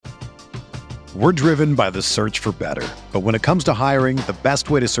We're driven by the search for better. But when it comes to hiring, the best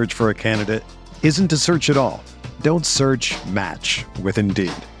way to search for a candidate isn't to search at all. Don't search, match with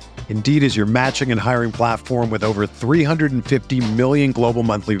Indeed. Indeed is your matching and hiring platform with over 350 million global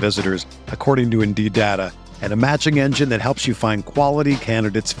monthly visitors, according to Indeed data, and a matching engine that helps you find quality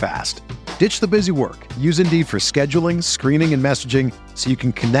candidates fast. Ditch the busy work. Use Indeed for scheduling, screening, and messaging so you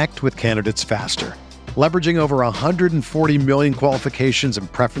can connect with candidates faster. Leveraging over 140 million qualifications and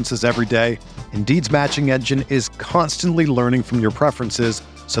preferences every day, Indeed's matching engine is constantly learning from your preferences,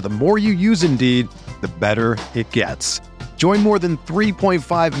 so the more you use Indeed, the better it gets. Join more than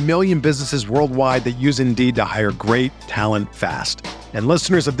 3.5 million businesses worldwide that use Indeed to hire great talent fast. And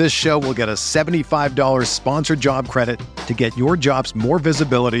listeners of this show will get a $75 sponsored job credit to get your jobs more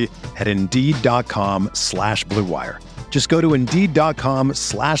visibility at Indeed.com/Blue Wire. Just go to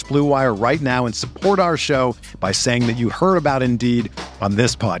Indeed.com/Blue Wire right now and support our show by saying that you heard about Indeed on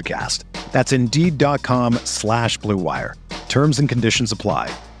this podcast. That's Indeed.com/Blue Wire. Terms and conditions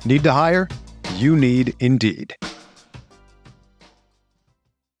apply. Need to hire? You need Indeed.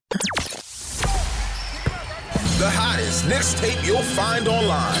 The hottest Knicks tape you'll find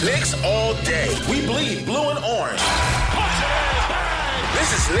online. Knicks all day. We bleed blue and orange.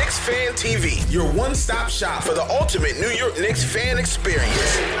 This is Knicks Fan TV, your one-stop shop for the ultimate New York Knicks fan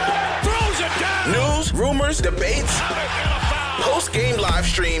experience. News, rumors, debates, post-game live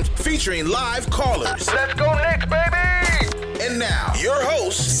streams featuring live callers. Let's go Knicks, baby! And now, your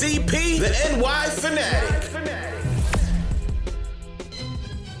host, CP, the NY Fanatic.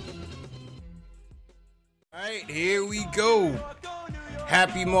 All right, here we go.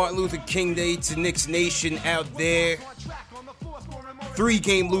 Happy Martin Luther King Day to Knicks Nation out there.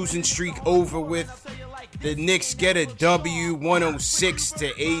 3-game losing streak over with. The Knicks get a W,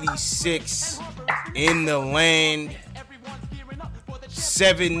 106-86 in the land.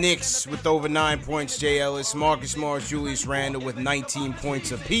 7 Knicks with over 9 points. Jay Ellis, Marcus Morris, Julius Randle with 19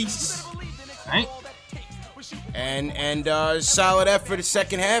 points apiece. All right. And solid effort, a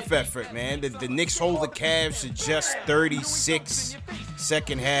second half effort, man. The Knicks hold the Cavs to just 36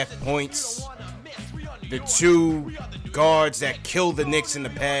 second half points. The two guards that killed the Knicks in the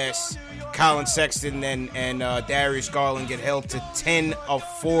past, Colin Sexton and Darius Garland, get held to 10 of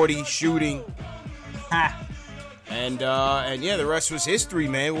 40 shooting. And yeah, the rest was history,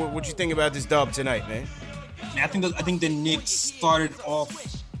 man. What you think about this dub tonight, man? I think the Knicks started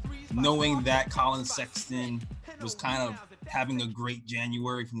off knowing that Colin Sexton was kind of having a great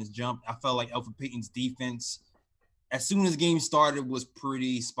January from his jump. I felt like Elfrid Payton's defense, as soon as the game started, was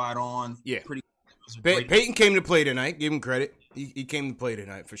pretty spot on. Yeah. Payton came to play tonight. Give him credit. He came to play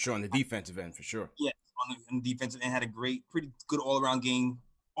tonight for sure on the defensive end for sure. Yeah, on the defensive end, had a pretty good all-around game.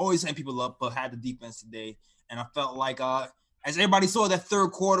 Always had people up, but had the defense today. And I felt like, as everybody saw, that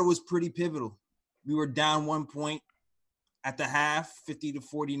third quarter was pretty pivotal. We were down 1 point at the half,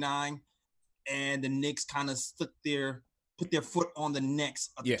 50-49, and the Knicks kind of put their foot on the necks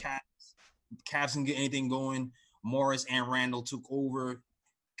of the Cavs. The Cavs didn't get anything going. Morris and Randle took over,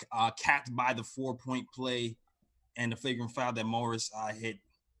 capped by the 4-point play and the flagrant foul that Morris hit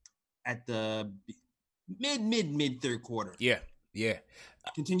at the mid third quarter. Yeah.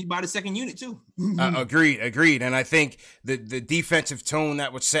 Continued by the second unit too. Agreed. And I think the defensive tone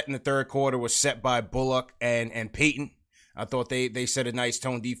that was set in the third quarter was set by Bullock and Payton. I thought they set a nice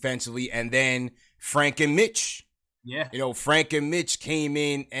tone defensively, and then Frank and Mitch. Yeah. Frank and Mitch came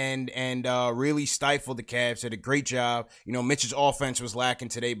in and really stifled the Cavs. Did a great job. Mitch's offense was lacking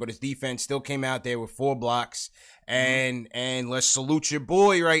today, but his defense still came out there with 4 blocks. And let's salute your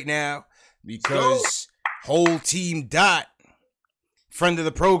boy right now, because whole team Dot, friend of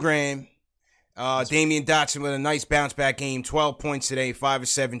the program, Damian Dotson with a nice bounce back game, 12 points today, 5 of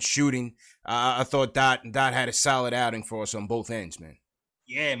 7 shooting. I thought Dot had a solid outing for us on both ends, man.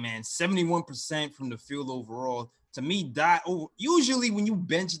 Yeah, man, 71% from the field overall. To me, Dot, usually when you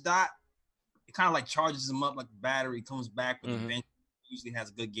bench Dot, it kind of like charges him up like a battery, comes back with the bench, usually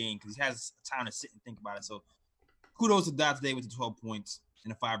has a good game because he has time to sit and think about it. So kudos to Dot today with the 12 points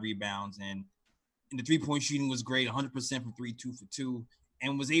and the 5 rebounds. And the 3-point shooting was great, 100% from 3, 2 for 2,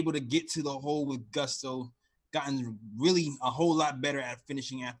 and was able to get to the hole with gusto. Gotten really a whole lot better at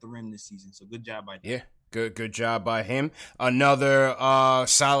finishing at the rim this season. So good job by Dot. Yeah. Good job by him. Another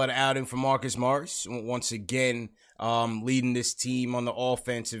solid outing for Marcus Morris. Once again, leading this team on the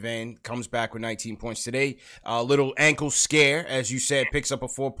offensive end. Comes back with 19 points today. Little ankle scare, as you said, picks up a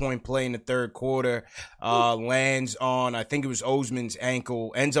 4-point play in the third quarter. Lands on, I think it was Osman's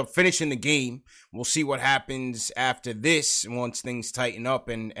ankle. Ends up finishing the game. We'll see what happens after this once things tighten up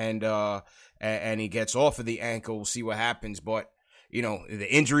and he gets off of the ankle. We'll see what happens. But the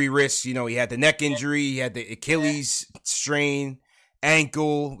injury risks. He had the neck injury, he had the Achilles strain,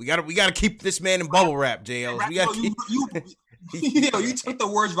 ankle. We gotta keep this man in bubble wrap, JL. We gotta keep. You took the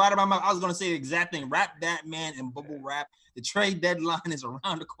words right out of my mouth. I was gonna say the exact thing. Wrap that man in bubble wrap. The trade deadline is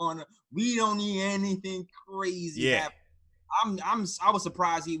around the corner. We don't need anything crazy. Yeah. I was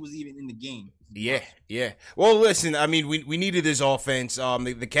surprised he was even in the game. Yeah. Well, listen, I mean, we needed his offense.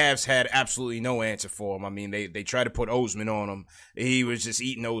 The Cavs had absolutely no answer for him. I mean, they tried to put Osman on him. He was just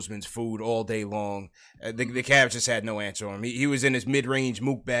eating Osman's food all day long. The Cavs just had no answer on him. He was in his mid-range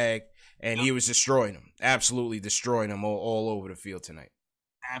mook bag, and he was destroying him. Absolutely destroying him all over the field tonight.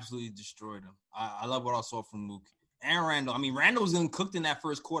 Absolutely destroyed him. I love what I saw from Luke. And Randall. I mean, Randall was getting cooked in that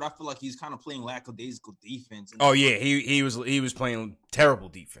first quarter. I feel like he's kind of playing lackadaisical defense. Oh yeah, he was playing terrible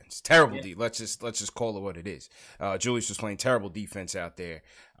defense. Let's just call it what it is. Julius was playing terrible defense out there.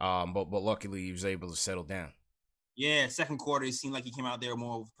 But luckily he was able to settle down. Yeah, second quarter it seemed like he came out there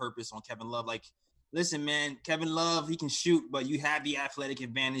more with purpose on Kevin Love. Like, listen, man, Kevin Love, he can shoot, but you have the athletic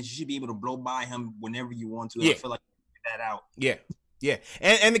advantage. You should be able to blow by him whenever you want to. Yeah. I feel like you get that out. Yeah,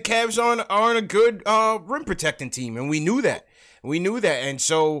 and the Cavs aren't a good rim protecting team, and we knew that. And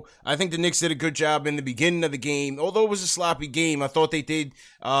so I think the Knicks did a good job in the beginning of the game. Although it was a sloppy game, I thought they did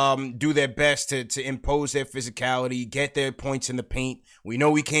do their best to impose their physicality, get their points in the paint. We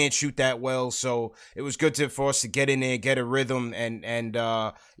know we can't shoot that well, so it was good for us to get in there, get a rhythm, and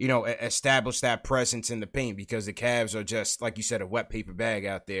establish that presence in the paint, because the Cavs are just, like you said, a wet paper bag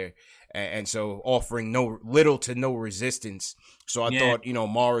out there. And so offering little to no resistance. So I thought,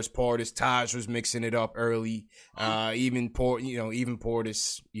 Morris, Portis, Taj was mixing it up early. Even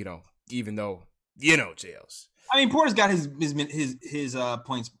Portis, even though, Jails. I mean, Portis got his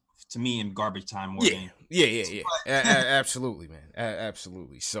points to me in garbage time more than Absolutely, man.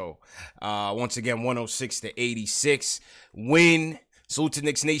 Absolutely. So once again, 106-86 win. Salute to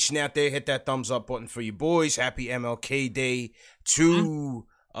Knicks Nation out there. Hit that thumbs up button for your boys. Happy MLK Day to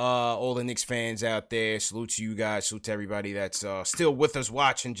all the Knicks fans out there. Salute to you guys. Salute to everybody that's still with us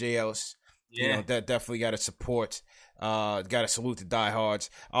watching JLs. Yeah. That definitely got to support. Got to salute the diehards.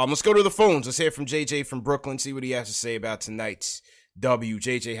 Let's go to the phones. Let's hear from JJ from Brooklyn. See what he has to say about tonight's W.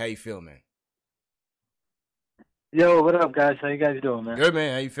 JJ, how you feeling, man? Yo, what up, guys? How you guys doing, man? Good,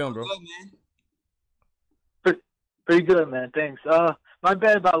 man. How you feeling, bro? Good, man. Pretty good, man. Thanks. My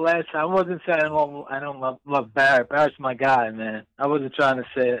bad about last time. I wasn't saying I don't love Barrett. Barrett's my guy, man. I wasn't trying to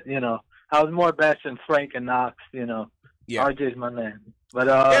say it, I was more bashing Frank and Knox, Yeah. RJ's my man. But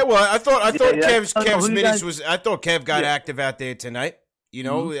I thought Kev's minutes was. I thought Kev got active out there tonight.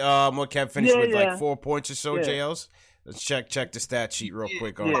 What Kev finished with like 4 points or so. JLs. Let's check the stat sheet real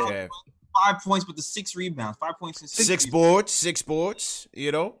quick on Kev. 5 points, but the 6 rebounds. 5 points and 6 boards. 6 boards. I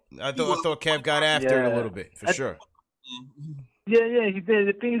thought Kev got after it a little bit for sure. Yeah, he did.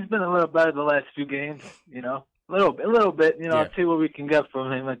 I think he's been a little better the last few games. A little bit. I'll see what we can get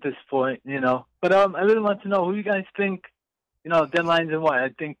from him at this point. But I really want to know who you guys think. Deadline's in what? I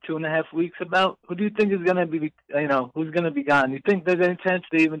think 2.5 weeks about. Who do you think is gonna be? Who's gonna be gone? You think there's any chance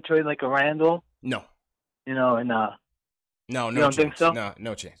to even trade like a Randall? No. No chance. Think so?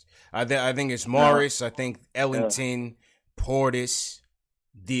 No chance. I think it's Morris. No. I think Ellington, Portis,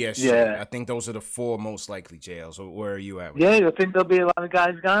 DSG. Yeah. I think those are the 4 most likely jails. Where are you at? Yeah, you think there'll be a lot of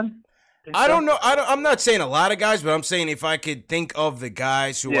guys gone? I don't know. I'm not saying a lot of guys, but I'm saying if I could think of the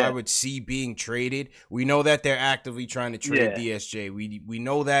guys who I would see being traded, we know that they're actively trying to trade DSJ. We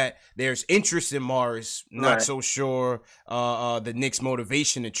know that there's interest in Morris. Not so sure the Knicks'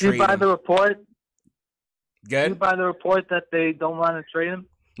 motivation to trade him. Do you buy the report? Good. Do you buy the report that they don't want to trade him?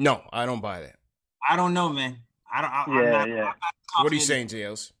 No, I don't buy that. I don't know, man. I'm not what are you saying,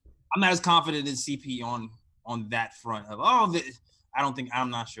 JLs? I'm not as confident in CP on that front of I'm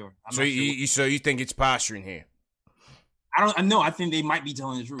not sure. So you think it's posturing here? I think they might be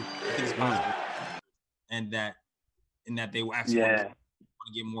telling the truth. I think it's posturing, and that they will actually want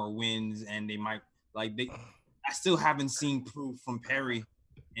to get more wins, and they might I still haven't seen proof from Perry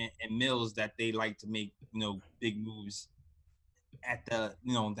and Mills that they like to make big moves at the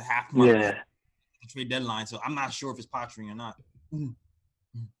the half month the trade deadline. So I'm not sure if it's posturing or not.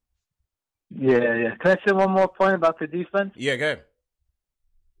 Yeah. Can I say one more point about the defense? Yeah, go ahead.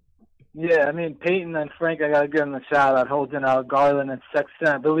 Yeah, I mean, Peyton and Frank, I got to give them a shout out, holding out Garland and Sexton.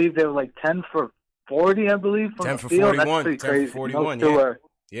 I believe they were like 10 for 40, I believe, from 10 the for field. 41. That's pretty 10 crazy. for 41,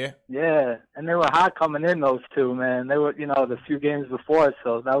 Yeah, and they were hot coming in, those two, man. They were, the few games before,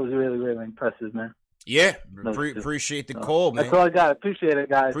 so that was really, really impressive, man. Yeah, appreciate the call, man. That's all I got. Appreciate it,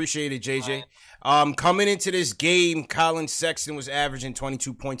 guys. Appreciate it, JJ. Coming into this game, Colin Sexton was averaging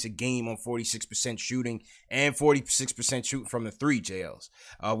 22 points a game on 46% shooting and 46% shooting from the three, JLs.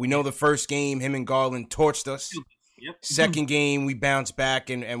 We know the first game, him and Garland torched us. Yep. Second game, we bounced back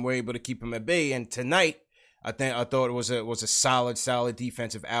and were able to keep him at bay. And tonight, I thought it was a solid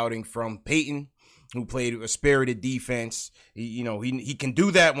defensive outing from Peyton, who played a spirited defense. He can do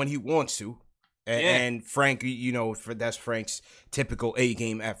that when he wants to. And Frank, that's Frank's typical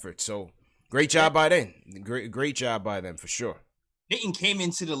A-game effort. So great job by them. Great job by them for sure. Peyton came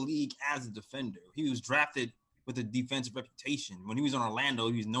into the league as a defender. He was drafted with a defensive reputation. When he was on Orlando,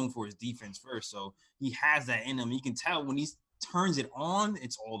 he was known for his defense first. So he has that in him. You can tell when he turns it on,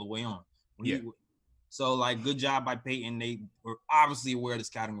 it's all the way on. So, good job by Peyton. They were obviously aware of the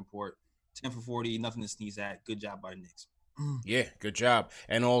scouting report. 10 for 40, nothing to sneeze at. Good job by the Knicks. Yeah, good job.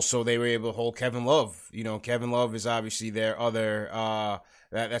 And also they were able to hold Kevin Love. Kevin Love is obviously their other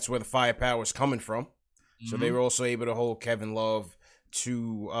that's where the firepower is coming from. So they were also able to hold Kevin Love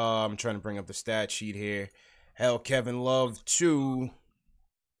to I'm trying to bring up the stat sheet here. Held Kevin Love to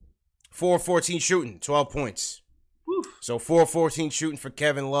 4-14 shooting, 12 points. Woo. So 4-14 shooting for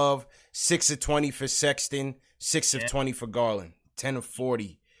Kevin Love, 6 of 20 for Sexton, 6 of 20 for Garland, 10 of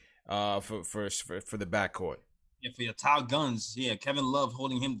 40 for the backcourt. Yeah, for your top guns, Kevin Love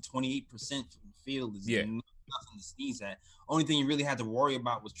holding him to 28% from the field is nothing to sneeze at. Only thing you really had to worry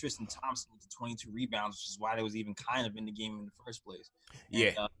about was Tristan Thompson with the 22 rebounds, which is why they was even kind of in the game in the first place.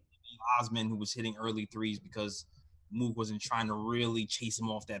 And, Osman, who was hitting early threes because Mook wasn't trying to really chase him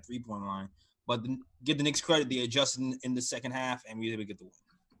off that three-point line. But give the Knicks credit, they adjusted in the second half, and we were able to get the win.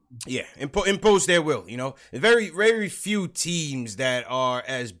 Yeah, impose their will, Very, very few teams that are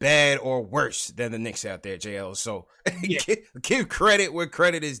as bad or worse than the Knicks out there, JL. So give credit where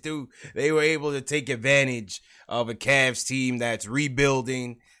credit is due. They were able to take advantage of a Cavs team that's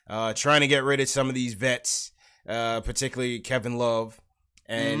rebuilding, trying to get rid of some of these vets, particularly Kevin Love,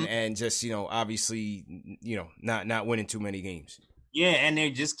 and just, obviously, not winning too many games. Yeah, and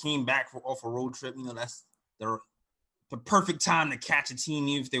they just came back off a road trip. That's the perfect time to catch a team.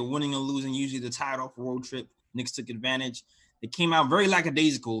 If they're winning or losing, usually they're tied off a road trip. Knicks took advantage. They came out very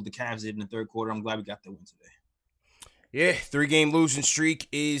lackadaisical, the Cavs did in the third quarter. I'm glad we got that win today. Yeah, 3-game losing streak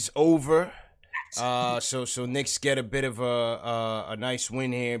is over. So Knicks get a bit of a nice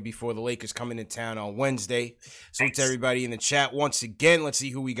win here before the Lakers come into town on Wednesday. Salute to everybody in the chat once again. Let's see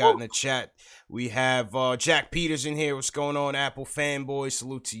who we got in the chat. We have Jack Peters in here. What's going on, Apple fanboy?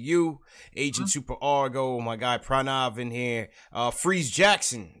 Salute to you. Agent Super Argo, my guy Pranav in here. Freeze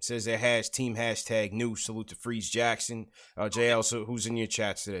Jackson says it team hashtag new. Salute to Freeze Jackson. JL, so who's in your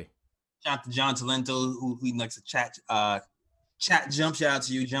chats today? Shout out to John Talento, who likes to chat jump. Shout out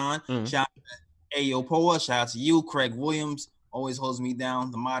to you, John. Shout out to Ayo Poa. Shout out to you, Craig Williams. Always holds me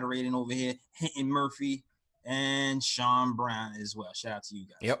down. The moderating over here, Hinton Murphy. And Sean Brown as well. Shout out to you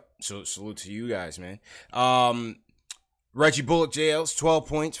guys. Yep. So salute to you guys, man. Reggie Bullock, JL's 12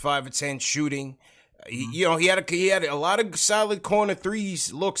 points, 5 of 10 shooting. He had a lot of solid corner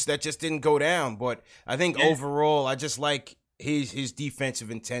threes looks that just didn't go down. But I think overall, I just like his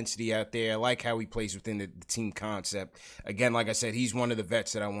defensive intensity out there. I like how he plays within the team concept. Again, like I said, he's one of the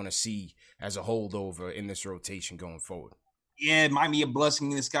vets that I want to see as a holdover in this rotation going forward. Yeah, it might be a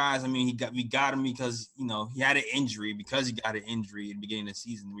blessing in disguise. I mean, we got him because, he had an injury. Because he got an injury at the beginning of the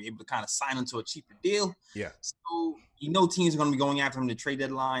season, we were able to kind of sign him to a cheaper deal. Yeah. So, teams are going to be going after him to trade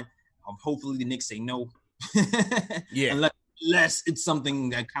deadline. Hopefully the Knicks say no. Yeah. Unless it's something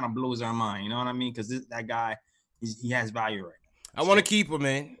that kind of blows our mind. You know what I mean? Because that guy, he has value right now. I want to keep him,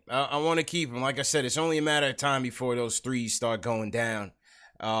 man. I want to keep him. Like I said, it's only a matter of time before those threes start going down.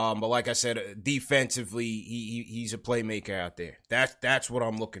 But like I said, defensively, he's a playmaker out there. That's what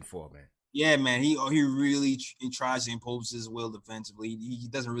I'm looking for, man. Yeah, man. He really tries to impose his will defensively. He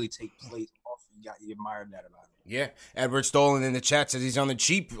doesn't really take plays off. You admire that about him. Yeah. Edward Stolen in the chat says he's on the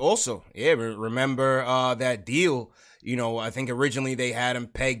cheap also. Yeah, remember that deal. I think originally they had him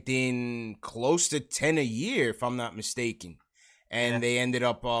pegged in close to 10 a year, if I'm not mistaken. And they ended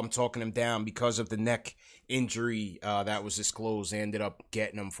up talking him down because of the neck injury that was disclosed. They ended up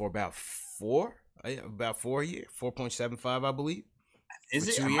getting him for about 4 a year, 4.75, I believe. Is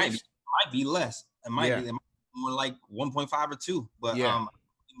it? It might be less. It might be more like 1.5 or 2. But I'm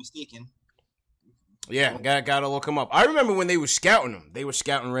mistaken. Yeah, gotta look him up. I remember when they were scouting him. They were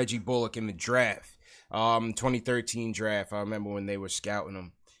scouting Reggie Bullock in the draft, 2013 draft. I remember when they were scouting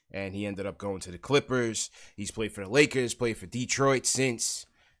him. And he ended up going to the Clippers. He's played for the Lakers, played for Detroit since.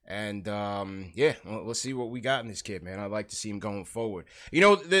 And, let's see what we got in this kid, man. I'd like to see him going forward. You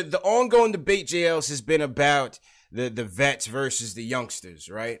know, the ongoing debate, JLs, has been about the vets versus the youngsters,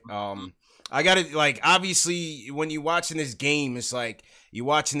 right? I got to, like, obviously, when you're watching this game, it's like you're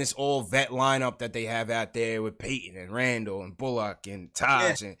watching this all-vet lineup that they have out there with Peyton and Randall and Bullock and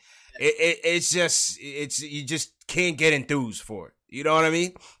Taj. And it's you just can't get enthused for it. You know what I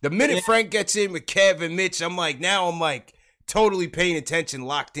mean? The minute Frank gets in with Kev and Mitch, I'm like, totally paying attention,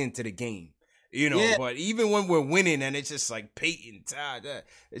 locked into the game. You know, but even when we're winning and it's just like Peyton, Taj,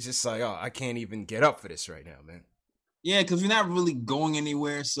 it's just like, I can't even get up for this right now, man. Yeah, because we're not really going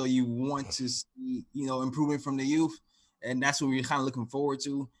anywhere, so you want to see, improvement from the youth, and that's what we're kind of looking forward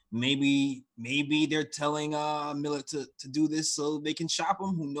to. Maybe they're telling Miller to do this so they can shop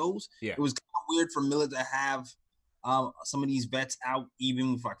him. Who knows? Yeah. It was kind of weird for Miller to have some of these vets out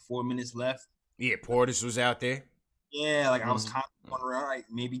even with like 4 minutes left. Yeah, Portis was out there. Yeah, like I was kind of wondering, all right,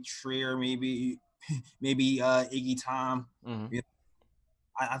 maybe Trier, maybe Iggy Tom. Mm-hmm.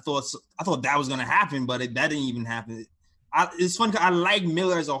 I thought that was gonna happen, but that didn't even happen. It's fun because I like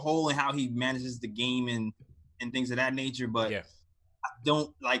Miller as a whole and how he manages the game and things of that nature. But I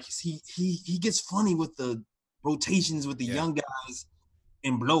don't like he gets funny with the rotations with the young guys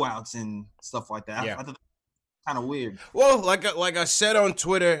and blowouts and stuff like that. I thought that was kind of weird. Well, like I said on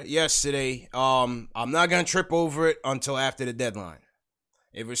Twitter yesterday, I'm not gonna trip over it until after the deadline.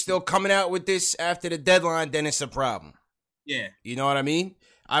 If we're still coming out with this after the deadline, then it's a problem. Yeah. You know what I mean?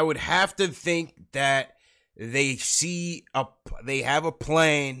 I would have to think that they have a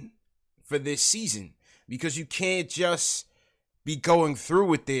plan for this season, because you can't just be going through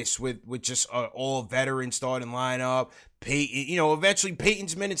with this with just all veteran starting lineup. Peyton, eventually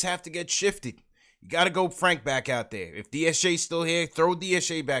Peyton's minutes have to get shifted. You got to go Frank back out there. If DSJ's still here, throw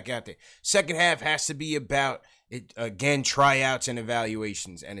DSJ back out there. Second half has to be about, tryouts and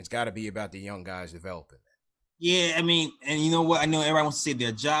evaluations, and it's got to be about the young guys developing. Yeah, I mean, and you know what? I know everybody wants to say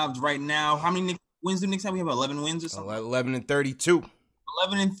their jobs right now. How many wins do Knicks have? We have 11 wins or something? 11-32.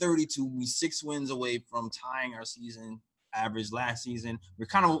 11-32. We 6 wins away from tying our season average last season. We're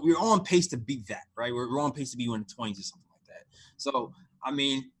on pace to beat that, right? We're on pace to be in the 20s or something like that. So, I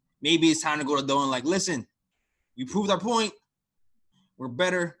mean, maybe it's time to go to Doe and like, listen, we proved our point. We're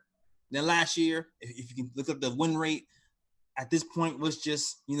better than last year. If you can look up the win rate at this point, let's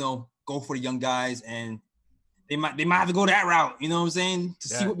just, go for the young guys, and They might have to go that route, you know what I'm saying?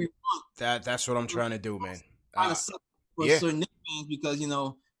 See what we want. That's what I'm trying to do, man. Kind of sucks for certain Knicks fans because,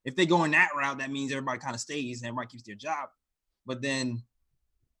 if they go in that route, that means everybody kind of stays and everybody keeps their job. But then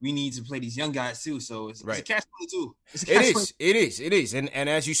we need to play these young guys too. So it's a catch-22. It is. And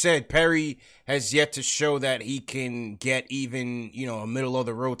as you said, Perry has yet to show that he can get even, a middle of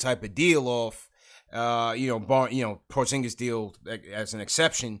the road type of deal off. Porzingis deal as an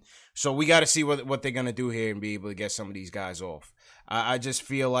exception. So we got to see what they're going to do here and be able to get some of these guys off. I just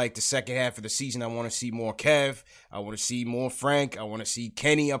feel like the second half of the season, I want to see more Kev. I want to see more Frank. I want to see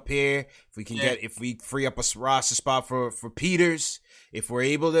Kenny up here. If we free up a roster spot for Peters, if we're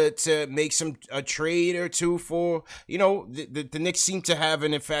able to make a trade or two for, the Knicks seem to have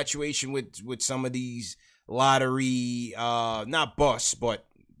an infatuation with some of these lottery, not busts, but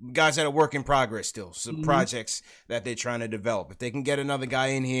guys that are work in progress still, some projects that they're trying to develop. If they can get another guy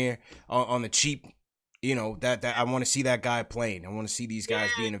in here on the cheap, that I want to see that guy playing. I want to see these guys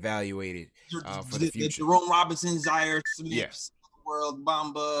being evaluated for the future. Jerome Robinson, Zaire Smith, World,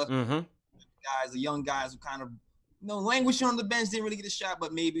 Bamba, guys, the young guys who kind of, languishing on the bench, didn't really get a shot,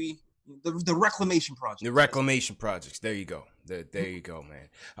 but maybe the reclamation project. The reclamation projects. There you go. There you go, man.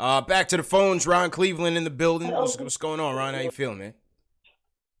 Back to the phones. Ron Cleveland in the building. What's going on, Ron? How you feeling, man?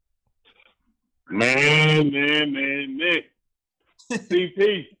 Man.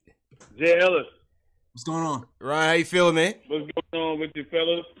 CP, Jay Ellis. What's going on? Ryan, how you feeling, man? What's going on with you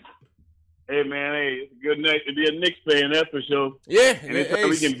fellas? Hey, man, it's a good night to be a Knicks fan, that's for sure. Yeah. Anytime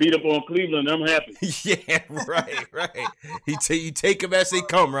we can beat up on Cleveland, I'm happy. Yeah, right. You take them as they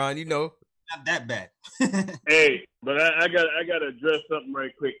come, Ron, Not that bad. Hey, but I got to address something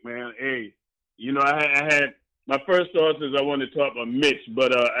right quick, man. Hey, I had my first thoughts is I want to talk about Mitch,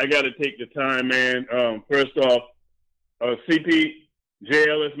 but I got to take the time, man. First off, CP, Jay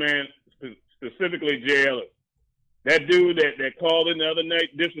Ellis, man, specifically Jay Ellis. That dude that called in the other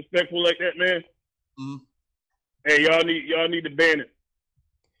night, disrespectful like that, man. Mm-hmm. Hey, y'all need to ban it.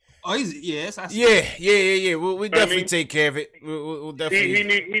 Oh, yes. Yeah. We'll definitely take care of it. We'll definitely.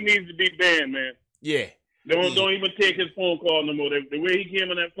 He needs to be banned, man. Yeah. Don't even take his phone call no more. The way he came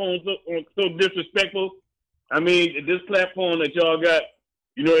on that phone so disrespectful. I mean, this platform that y'all got,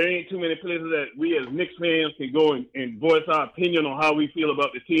 You know, there ain't too many places that we as Knicks fans can go and voice our opinion on how we feel about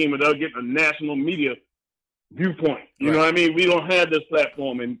the team without getting a national media viewpoint. You know what I mean? We don't have this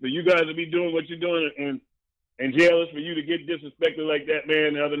platform. And for you guys to be doing what you're doing and jealous for you to get disrespected like that,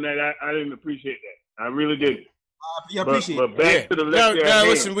 man, the other night, I didn't appreciate that. I really didn't. I appreciate it. But back to the lecture.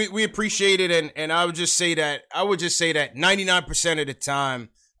 Listen, we appreciate it, and I would just say that 99% of the time,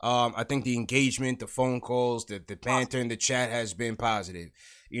 I think the engagement, the phone calls, the banter in the chat has been positive.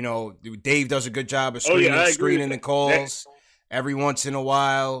 You know, Dave does a good job of screening the calls. Every once in a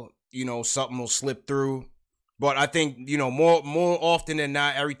while, you know, something will slip through. But I think, you know, more often than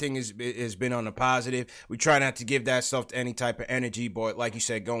not, everything has been on the positive. We try not to give that stuff to any type of energy, but like you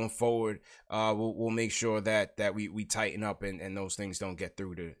said, going forward, we'll make sure that we tighten up and those things don't get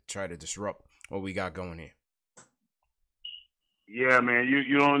through to try to disrupt what we got going here. Yeah, man,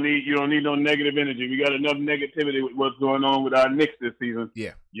 you don't need no negative energy. We got enough negativity with what's going on with our Knicks this season.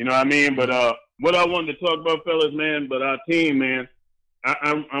 Yeah, you know what I mean. But what I wanted to talk about, fellas, man, but our team, man,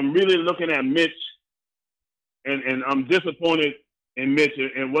 I'm really looking at Mitch. And I'm disappointed in Mitch.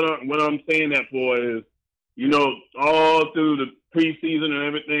 And what I'm saying that for is, you know, all through the preseason and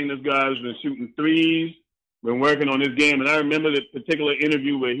everything, this guy's been shooting threes, been working on his game. And I remember the particular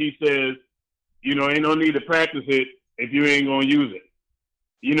interview where he says, you know, ain't no need to practice it if you ain't going to use it,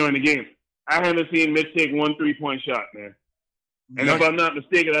 you know, in the game. I haven't seen Mitch take 1 3-point shot, man. And if I'm not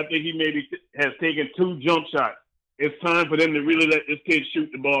mistaken, I think he maybe has taken 2 jump shots. It's time for them to really let this kid shoot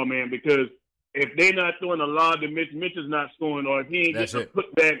the ball, man, because if they're not throwing a lob to Mitch, Mitch is not scoring, or if he ain't getting a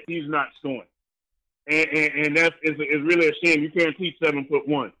putback, he's not scoring. And that's it's really a shame. You can't teach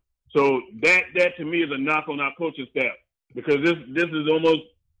 7'1". So that to me is a knock on our coaching staff, because this is almost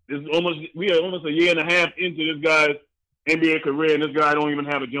we are almost a year and a half into this guy's NBA career, and this guy don't even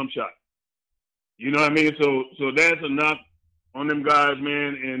have a jump shot. You know what I mean? So that's a knock on them guys,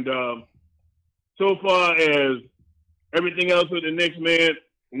 man. And so far as everything else with the Knicks, man.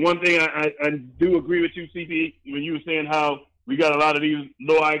 One thing I do agree with you, CP, when you were saying how we got a lot of these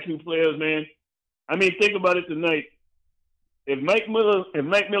low IQ players, man. I mean, think about it tonight. If Mike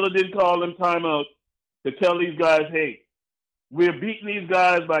Miller didn't call them timeouts to tell these guys, hey, we're beating these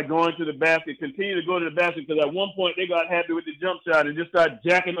guys by going to the basket, continue to go to the basket, because at one point they got happy with the jump shot and just started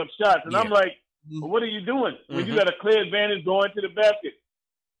jacking up shots. And I'm like, well, what are you doing when you got a clear advantage going to the basket?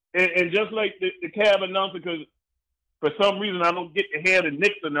 And just like the Cavs announcer, because for some reason, I don't get to hear the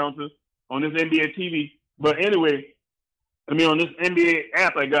Knicks announcers on this NBA TV. But anyway, I mean, on this NBA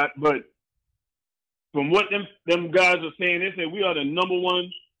app I got. But from what them guys are saying, they say we are the #1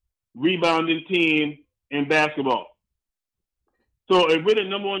 rebounding team in basketball. So if we're the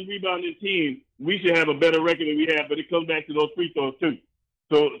 #1 rebounding team, we should have a better record than we have. But it comes back to those free throws, too.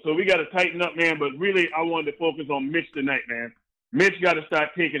 So we got to tighten up, man. But really, I wanted to focus on Mitch tonight, man. Mitch got to start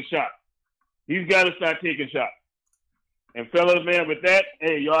taking shots. He's got to start taking shots. And fellas, man, with that,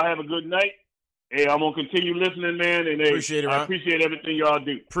 hey, y'all have a good night. Hey, I'm going to continue listening, man. And hey, I appreciate everything y'all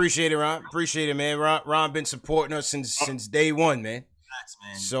do. Appreciate it, Ron. Appreciate it, man. Ron been supporting us since day one, man. Thanks,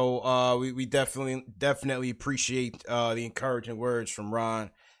 man. So we definitely appreciate the encouraging words from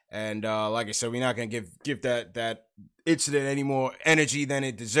Ron. And like I said, we're not going to give that incident any more energy than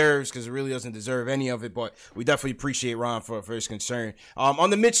it deserves, because it really doesn't deserve any of it. But we definitely appreciate Ron for his concern. On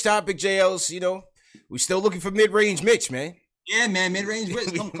the Mitch topic, JLs, you know, we still looking for mid-range Mitch, man. Yeah, man, mid-range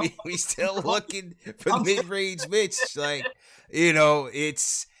Mitch. We still looking for mid-range Mitch. Like, you know,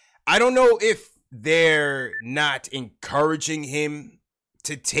 I don't know if they're not encouraging him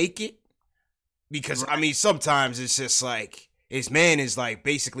to take it, because, I mean, sometimes it's just like his man is like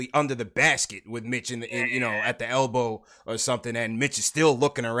basically under the basket with Mitch in you know, at the elbow or something, and Mitch is still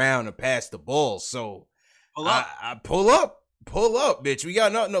looking around to pass the ball. So pull up, Mitch. We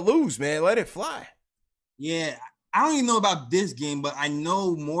got nothing to lose, man. Let it fly. Yeah, I don't even know about this game, but I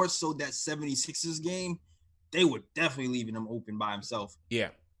know more so that 76ers game, they were definitely leaving him open by himself. Yeah.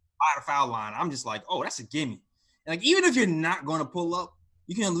 By the foul line. I'm just like, oh, that's a gimme. And like, even if you're not going to pull up,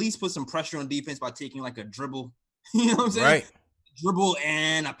 you can at least put some pressure on defense by taking like a dribble. You know what I'm saying? Right. Dribble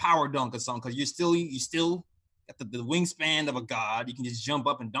and a power dunk or something, because you still got the wingspan of a god. You can just jump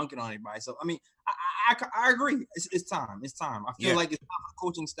up and dunk it on anybody. So, I mean, I agree. It's time. It's time. I feel like it's time for the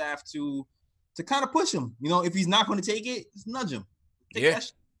coaching staff to kind of push him. You know, if he's not going to take it, just nudge him.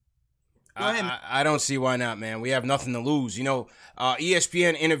 Go ahead, man. I don't see why not, man. We have nothing to lose. You know,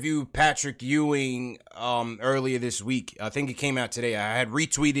 ESPN interviewed Patrick Ewing earlier this week. I think it came out today. I had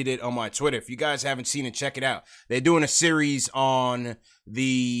retweeted it on my Twitter. If you guys haven't seen it, check it out. They're doing a series on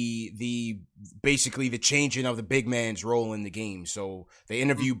the basically the changing of the big man's role in the game. So they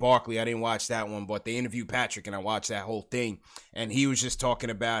interviewed Barkley. I didn't watch that one, but they interviewed Patrick, and I watched that whole thing. And he was just talking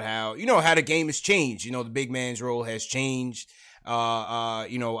about how the game has changed. You know, the big man's role has changed.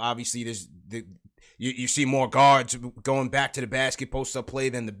 Obviously there's you see more guards going back to the basket post-up play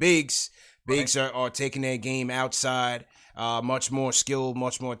than the bigs. Bigs are taking their game outside, much more skilled,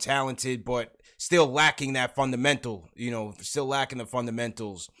 much more talented, but still lacking that fundamental, still lacking the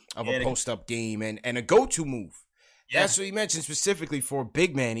fundamentals of a post-up game and a go-to move. Yeah. That's what he mentioned specifically for a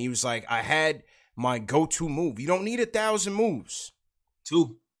big man. He was like, I had my go-to move. You don't need 1,000 moves.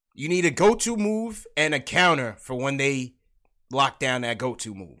 2. You need a go-to move and a counter for when they lock down that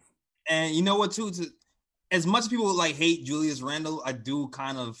go-to move. And you know what, too? As much as people hate Julius Randle, I do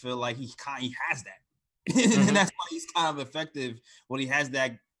kind of feel like he has that. Mm-hmm. And that's why he's kind of effective when he has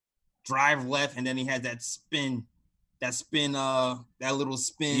that drive left and then he has that spin, that little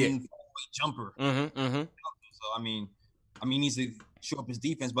spin jumper. Mm-hmm, mm-hmm. So, I mean, he needs to show up his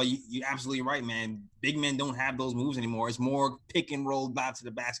defense, but you're absolutely right, man. Big men don't have those moves anymore. It's more pick and roll, back to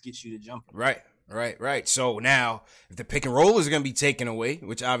the basket, shoot a jumper. Right. So now, if the pick and roll is going to be taken away,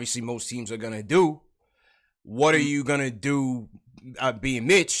 which obviously most teams are going to do, what are you going to do, being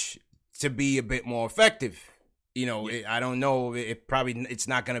Mitch, to be a bit more effective? I don't know. It's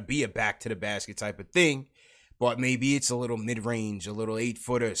not going to be a back to the basket type of thing, but maybe it's a little mid range, a little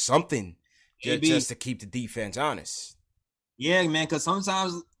 8-footer, something, just to keep the defense honest. Yeah, man. Because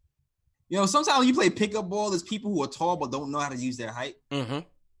sometimes when you play pickup ball, there's people who are tall but don't know how to use their height. Mm-hmm.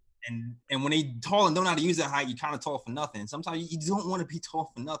 And when they tall and don't know how to use their height, you're kind of tall for nothing. Sometimes you don't want to be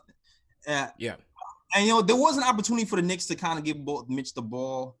tall for nothing. Yeah. And there was an opportunity for the Knicks to kind of give Mitch the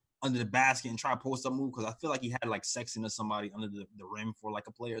ball under the basket and try a post-up move, because I feel like he had Sexton or somebody under the rim for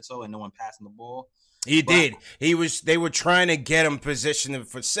a play or so, and no one passing the ball. He did. They were trying to get him positioned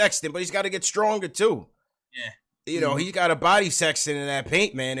for Sexton, but he's got to get stronger too. Yeah. He's got to body Sexton in that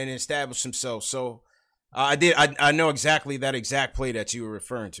paint, man, and establish himself. So I know exactly that exact play that you were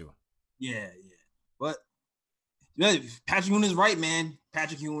referring to. Yeah. But Patrick Ewing is right, man.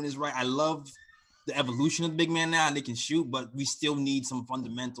 Patrick Ewing is right. I love the evolution of the big man now, and they can shoot, but we still need some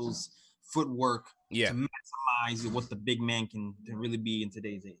fundamentals, footwork to maximize what the big man can really be in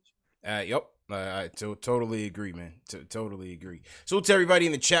today's age. Yep. I totally agree, man. Totally agree. So to everybody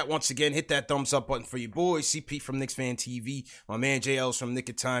in the chat, once again, hit that thumbs up button for your boys. CP from Knicks Fan TV. My man JL's from Nick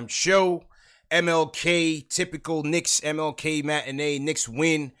of Time Show. MLK, typical Knicks MLK matinee. Knicks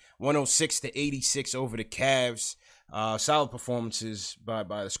win 106-86 over the Cavs. Solid performances by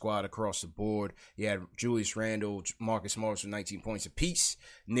the squad across the board. You had Julius Randle, Marcus Morris with 19 points apiece.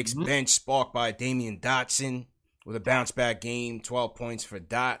 Knicks bench sparked by Damian Dotson with a bounce back game, 12 points for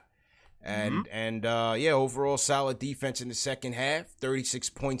Dot. And overall solid defense in the second half. 36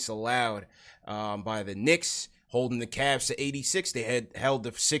 points allowed by the Knicks, holding the Cavs to 86. They had held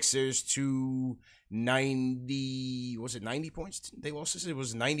the Sixers to 90. Was it 90 points they lost? It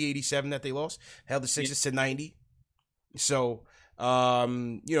was 90-87 that they lost. Held the Sixers to 90. So,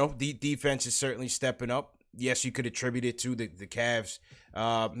 the defense is certainly stepping up. Yes, you could attribute it to the Cavs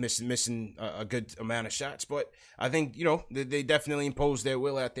missing a good amount of shots, but I think, they definitely imposed their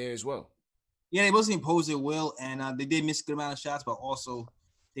will out there as well. Yeah, they mostly imposed their will, and they did miss a good amount of shots, but also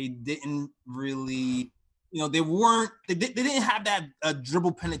they didn't really, they didn't have that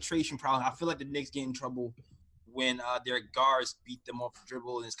dribble penetration problem. I feel like the Knicks get in trouble when their guards beat them off the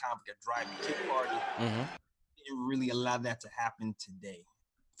dribble, and it's kind of like a drive and kick party. Mm-hmm. Didn't really allow that to happen today,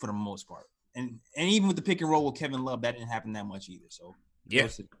 for the most part. And even with the pick and roll with Kevin Love, that didn't happen that much either. So yeah,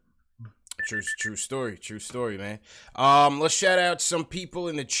 true story, man. Let's shout out some people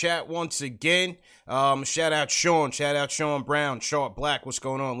in the chat once again. Shout out Sean Brown, Sharp Black. What's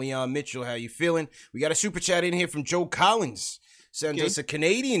going on? Leon Mitchell, how you feeling? We got a super chat in here from Joe Collins. Sends us a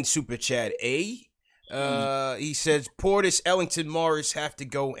Canadian super chat. He says Portis, Ellington, Morris have to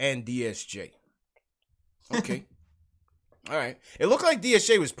go, and DSJ. Okay. All right. It looked like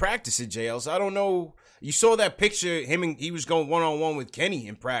DSJ was practicing, JLs. I don't know. You saw that picture, he was going one-on-one with Kenny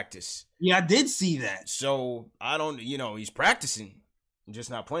in practice. Yeah, I did see that. So, I don't, he's practicing. Just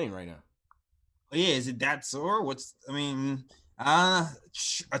not playing right now. Yeah, is it that sore? A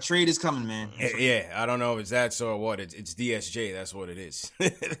trade is coming, man. Yeah, I don't know if it's that sore or what. It's DSJ. That's what it is.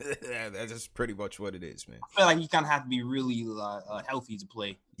 That's pretty much what it is, man. I feel like you kind of have to be really healthy to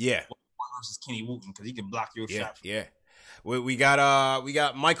play. Yeah. Versus Kenny Wooten, because he can block your shot. Yeah. We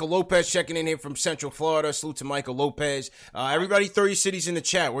got Michael Lopez checking in here from Central Florida. Salute to Michael Lopez. Everybody, throw your cities in the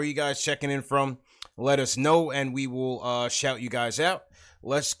chat. Where are you guys checking in from? Let us know, and we will shout you guys out.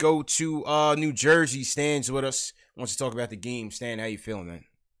 Let's go to New Jersey. Stan's with us. Wants to talk about the game. Stan, how you feeling, man?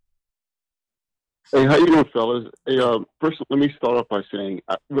 Hey, how you doing, fellas? Hey, first, let me start off by saying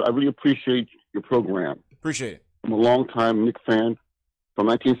I really appreciate your program. Appreciate it. I'm a long-time Knicks fan from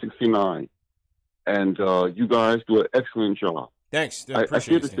 1969, and you guys do an excellent job. Thanks. I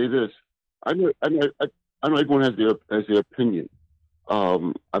feel to say this. I know everyone has their opinion.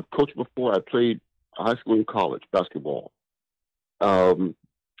 I've coached before. I played high school and college basketball, and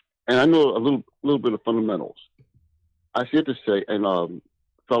I know a little bit of fundamentals. I have to say, and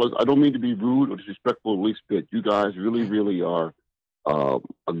fellas, I don't mean to be rude or disrespectful the least bit. You guys really, really are a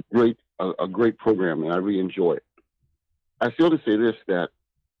great program, and I really enjoy it. I feel to say this, that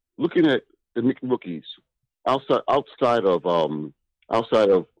looking at the Knicks rookies outside of the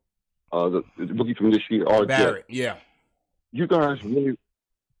rookie from this year, RJ, Barrett, yeah. You guys really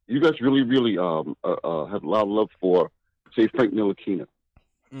have a lot of love for, say, Frank Ntilikina.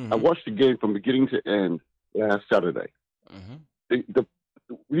 Mm-hmm. I watched the game from beginning to end last Saturday. Mm-hmm.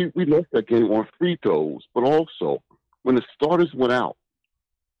 We lost that game on free throws, but also when the starters went out,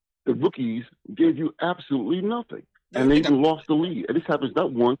 the rookies gave you absolutely nothing, and they even lost the lead. And this happens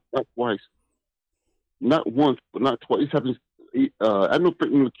not once, not twice, not once, but not twice. This happens. I know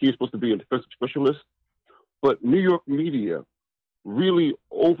Frank Ntilikina is supposed to be a defensive specialist, but New York media really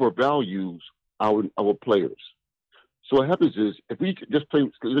overvalues our players. So what happens is, if we just play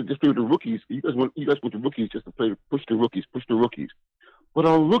with the rookies, you guys want the rookies just to play, push the rookies. But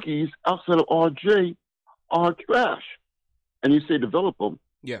our rookies outside of RJ are trash, and you say develop them.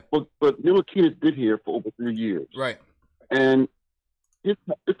 Yeah. But Ntilikina's been here for over 3 years. Right. And his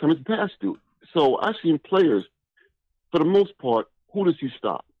time is past due. So I've seen players, for the most part, who does he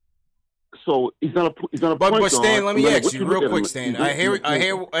stop? So he's not a point guard. But Stan, let me ask you real quick, Stan. I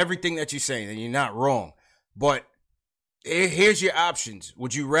hear everything that you're saying, and you're not wrong. But here's your options.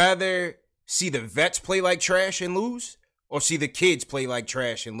 Would you rather see the vets play like trash and lose, or see the kids play like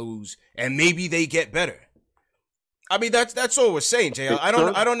trash and lose, and maybe they get better? I mean, that's all we're saying, Jay. I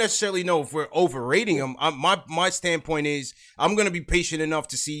don't necessarily know if we're overrating them. My standpoint is I'm going to be patient enough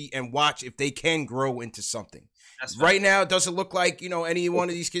to see and watch if they can grow into something. Right now, does it look like, any one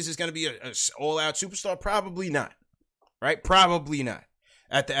of these kids is going to be a all-out superstar? Probably not. Right? Probably not.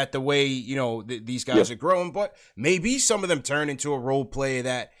 At the way, these guys are growing. But maybe some of them turn into a role player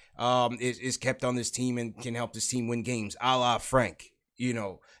that is kept on this team and can help this team win games, a la Frank.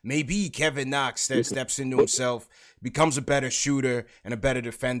 Maybe Kevin Knox that steps into himself, becomes a better shooter and a better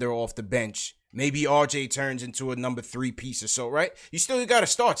defender off the bench. Maybe RJ turns into a number 3 piece or so, right? You still got to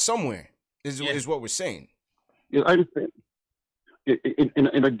start somewhere, is what we're saying. Yeah, I understand.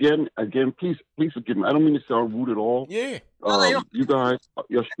 And again, please forgive me. I don't mean to sound rude at all. Yeah. You guys,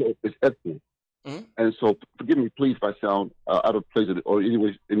 your show is excellent. Mm-hmm. And so forgive me, please, if I sound out of place or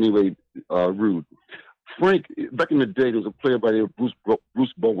anyway rude. Frank, back in the day, there was a player by the name of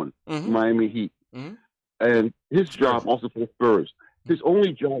Bruce Bowen, Miami Heat. Mm-hmm. And his job also for the Spurs. His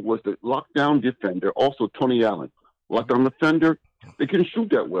only job was the lockdown defender, also Tony Allen. Lockdown defender, they couldn't shoot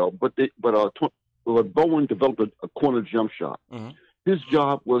that well, but Bowen developed a corner jump shot. Mm-hmm. His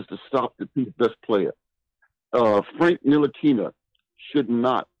job was to stop the team's best player. Frank Ntilikina should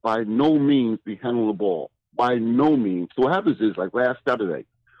not, by no means, be handling the ball. By no means. So what happens is, like last Saturday,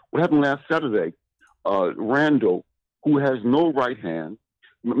 Randall, who has no right hand,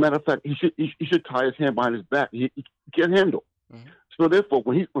 matter of fact, he should tie his hand behind his back. He can't handle. Mm-hmm. So therefore,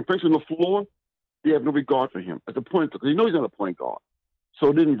 when Frank's on the floor, they have no regard for him as a point guard, because he knows he's not a point guard.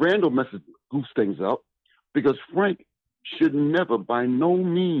 So then Randall goofs things up, because Frank should never, by no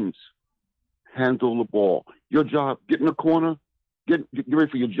means, handle the ball. Your job, get in the corner, get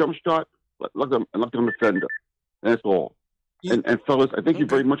ready for your jump shot, lock them defender. And that's all. Yeah. And fellas, I thank you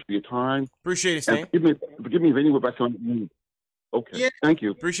very much for your time. Appreciate it, Stan. Forgive me if anywhere I sound rude. Okay. Yeah. Thank you.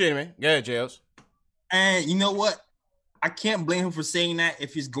 Appreciate it, man. Yeah, JLs. And you know what? I can't blame him for saying that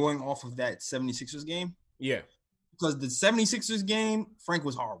if he's going off of that 76ers game. Yeah. Because the 76ers game, Frank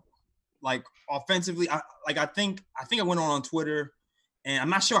was horrible. Like, offensively, I think I went on Twitter, and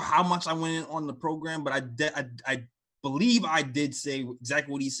I'm not sure how much I went in on the program, but I believe I did say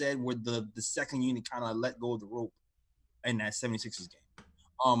exactly what he said, where the second unit kind of let go of the rope in that 76ers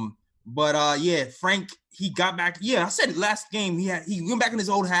game. Frank, he got back. Yeah, I said it last game. He went back in his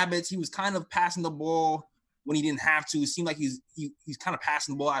old habits. He was kind of passing the ball when he didn't have to. It seemed like he's kind of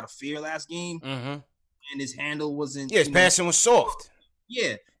passing the ball out of fear last game. Mm-hmm. And his handle wasn't. Yeah, his passing was soft.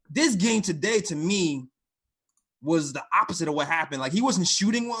 Yeah. This game today, to me, was the opposite of what happened. Like, he wasn't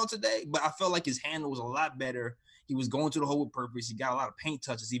shooting well today, but I felt like his handle was a lot better. He was going to the hole with purpose. He got a lot of paint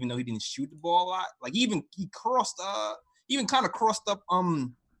touches, even though he didn't shoot the ball a lot. Like, he kind of crossed up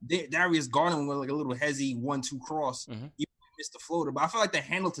Darius Garland with like a little hezzy 1-2 cross. Mm-hmm. He missed the floater, but I feel like the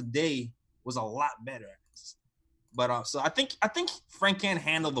handle today was a lot better. But so I think Frank can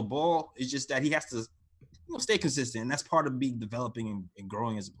handle the ball. It's just that he has to stay consistent, and that's part of being developing and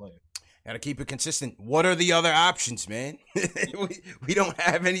growing as a player. Got to keep it consistent. What are the other options, man? we don't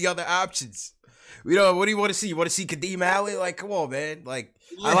have any other options. We don't. What do you want to see? You want to see Kadeem Alley? Like, come on, man. Like,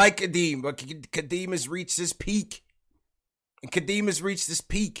 yeah. I like Kadeem, but Kadeem has reached his peak. And Kadeem has reached this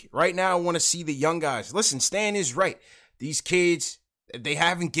peak. Right now, I want to see the young guys. Listen, Stan is right. These kids, they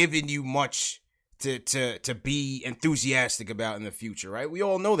haven't given you much to be enthusiastic about in the future, right? We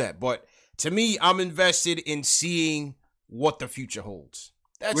all know that. But to me, I'm invested in seeing what the future holds.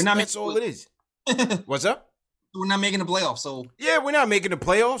 That's all it is. What's up? We're not making the playoffs, so yeah, we're not making the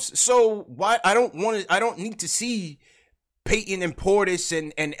playoffs. So why? I don't need to see Peyton and Portis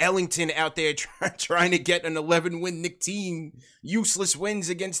and Ellington out there trying to get an 11-win Knicks team, useless wins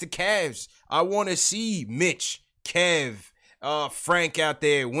against the Cavs. I want to see Mitch, Kev, Frank out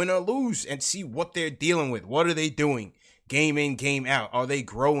there win or lose and see what they're dealing with. What are they doing? Game in, game out. Are they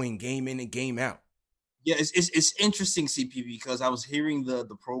growing game in and game out? Yeah, it's interesting, CP, because I was hearing the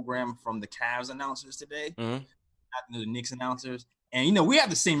program from the Cavs announcers today, not the Knicks announcers, and we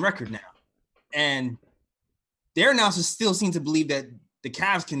have the same record now, and their announcers still seem to believe that the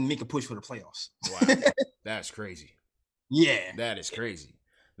Cavs can make a push for the playoffs. Wow, that's crazy. Yeah, that is crazy.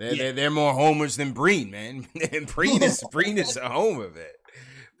 They're more homers than Breen, man. And Breen is a homer, man.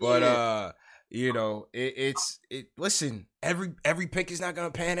 But listen, every pick is not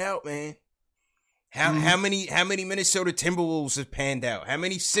gonna pan out, man. How many Minnesota Timberwolves have panned out? How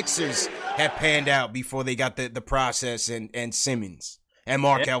many Sixers have panned out before they got the process and Simmons and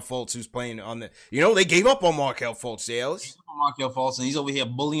Markelle Fultz, who's playing on the they gave up on Markelle Fultz, Dales. Markelle Fultz, and he's over here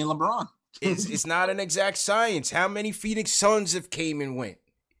bullying LeBron. It's not an exact science. How many Phoenix Suns have came and went?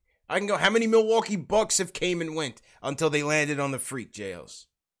 I can go. How many Milwaukee Bucks have came and went until they landed on the freak, Jails?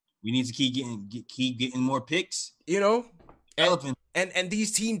 We need to keep getting more picks. And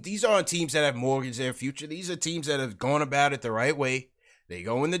these aren't teams that have mortgaged their future. These are teams that have gone about it the right way. They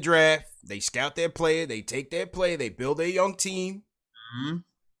go in the draft, they scout their player, they take their play, they build a young team. Mm-hmm.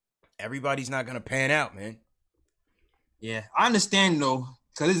 Everybody's not gonna pan out, man. Yeah, I understand though,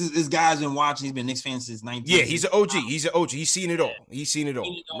 because this guy's been watching. He's been Knicks fan since 19. Yeah, he's an OG. He's an OG. He's seen it all.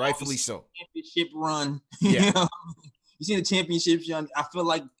 Rightfully so. Championship run. Yeah. You seen the championship run. I feel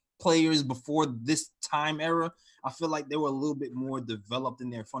like players before this time era, I feel like they were a little bit more developed in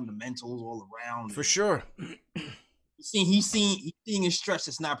their fundamentals all around. For sure. He's seeing a stretch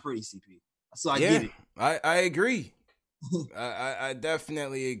that's not pretty, CP. So I get it. I agree. I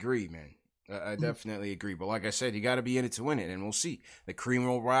definitely agree, man. I definitely agree. But like I said, you got to be in it to win it, and we'll see. The cream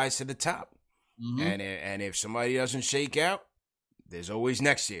will rise to the top. Mm-hmm. And if somebody doesn't shake out, there's always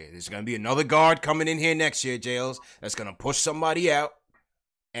next year. There's going to be another guard coming in here next year, Jails, that's going to push somebody out,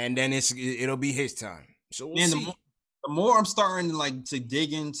 and then it'll be his time. So we'll see. The more I'm starting to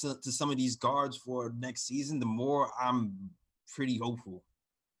dig into some of these guards for next season, the more I'm pretty hopeful.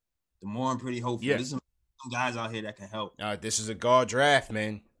 Yeah. There's some guys out here that can help. This is a guard draft,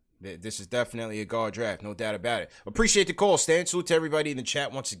 man. This is definitely a guard draft, no doubt about it. Appreciate the call, Stan. Salute to everybody in the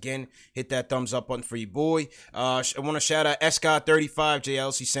chat once again. Hit that thumbs up button for your boy. I want to shout out Escott35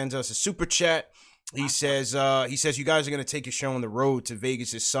 JLs. He sends us a super chat. He says you guys are going to take your show on the road to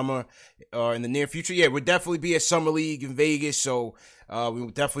Vegas this summer or in the near future. Yeah, we'll definitely be at Summer League in Vegas, so we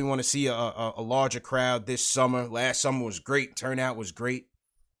definitely want to see a larger crowd this summer. Last summer was great. Turnout was great.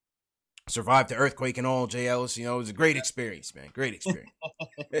 Survived the earthquake and all, JLs. It was a great experience, man. Great experience.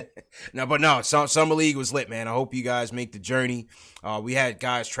 Summer League was lit, man. I hope you guys make the journey. We had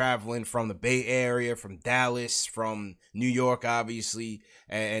guys traveling from the Bay Area, from Dallas, from New York, obviously,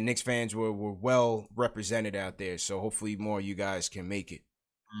 and Knicks fans were well represented out there. So hopefully more of you guys can make it.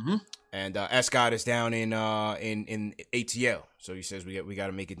 Mm-hmm. And Escott is down in ATL, so he says we got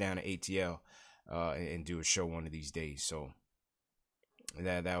to make it down to ATL and do a show one of these days. So.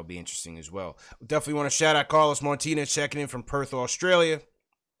 That would be interesting as well. Definitely want to shout out Carlos Martinez checking in from Perth, Australia.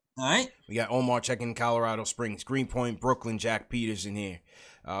 All right. We got Omar checking in Colorado Springs, Greenpoint, Brooklyn, Jack Peters in here.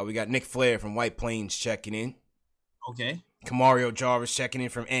 We got Nick Flair from White Plains checking in. Okay. Kamario Jarvis checking in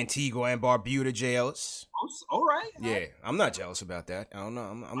from Antigua and Barbuda, JLs. All right. Yeah, I'm not jealous about that. I don't know.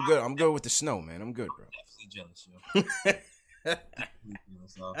 I'm good. I'm good with the snow, man. I'm good, bro. Definitely jealous, yo.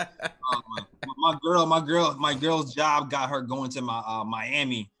 My girl's job got her going to my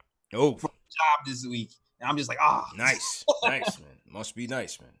Miami job this week, And I'm just like, nice, nice, man. Must be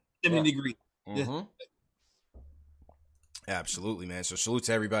nice, man. 70 degrees. Mm-hmm. Absolutely, man. So salute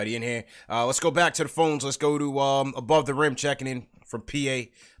to everybody in here. Let's go back to the phones. Let's go to Above the Rim checking in from PA.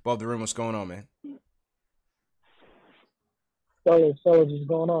 Above the Rim, what's going on, man? Fellas, what's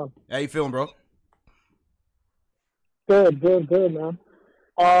going on? How you feeling, bro? Good, man.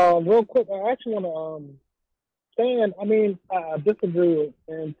 Real quick, I actually want to Stan, I mean, I disagree with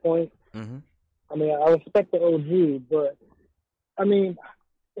Stan's point. Mm-hmm. I mean, I respect the OG, but I mean,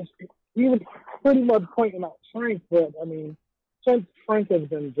 he was pretty much pointing out Frank, but I mean, since Frank has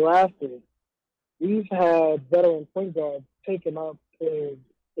been drafted, we've had veteran point guards taking up his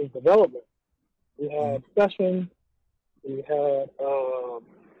development. We had Sessions, we had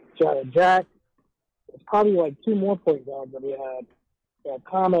Jack. There's probably like two more point guards that we had that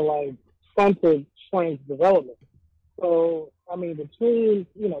kind of like stunted Frank's development. So, I mean, between,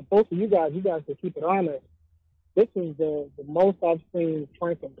 both of you guys to keep it honest, this is the most I've seen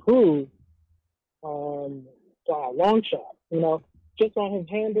Frank improve by a long shot. Just on his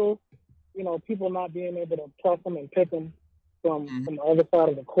handle, people not being able to press him and pick him from the other side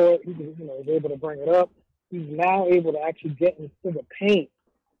of the court. He was able to bring it up. He's now able to actually get into the paint.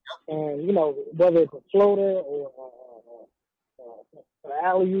 And, whether it's a floater or an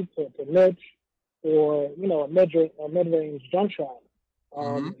alley-oop to Mitch or, a mid-range jump shot,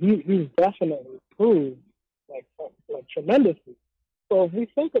 he's definitely improved like tremendously. So if we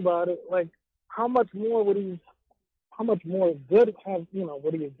think about it, like how much more good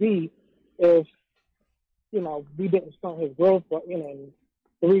would he be if, we didn't stunt his growth, but,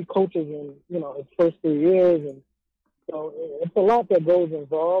 3 coaches in, his first 3 years. And so it's a lot that goes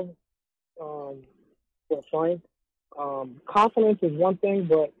involved with Frank. Confidence is one thing,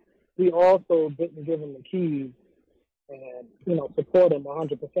 but we also didn't give him the keys and, support him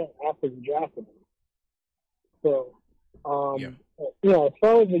 100% after we drafted him. So, as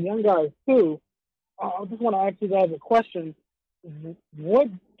far as the young guys too, I just want to ask you guys a question. What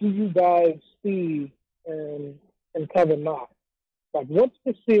do you guys see in Kevin Knox? Like, what's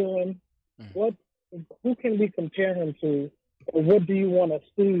the ceiling? Who can we compare him to? Or what do you want to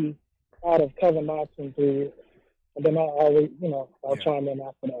see out of Kevin Knox and then I'll chime in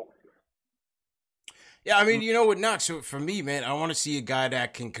after that. Yeah, I mean, with Knox, for me, man, I want to see a guy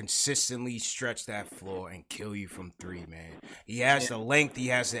that can consistently stretch that floor and kill you from 3, man. He has the length, he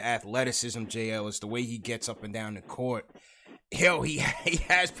has the athleticism, JL. It's the way he gets up and down the court. Yo, he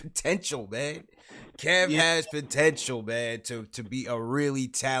has potential, man. Kev has potential, man, to be a really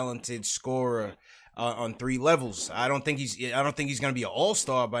talented scorer on 3 levels. I don't think he's going to be an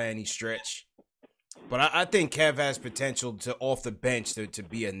all-star by any stretch. But I think Kev has potential to off the bench to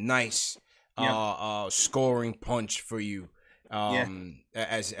be a nice scoring punch for you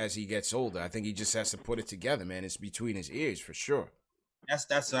as he gets older. I think he just has to put it together, man. It's between his ears for sure.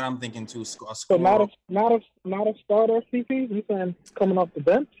 That's what I'm thinking too. So not a starter, CP? You saying coming off the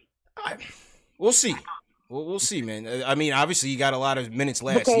bench? We'll see. We'll see, man. I mean, obviously he got a lot of minutes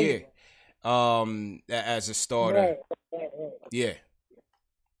last year as a starter. Right. Yeah.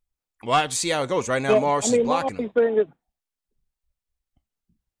 Well, I have to see how it goes. Right now, Morris is blocking him.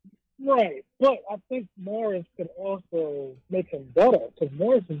 Right. But I think Morris could also make him better because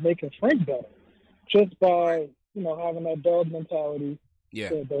Morris is making Frank better just by, having that dog mentality,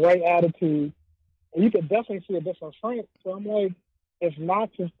 the right attitude. And you could definitely see a different Frank. So I'm like, if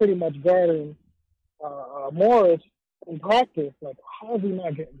Knox is pretty much guarding Morris in practice, like, how is he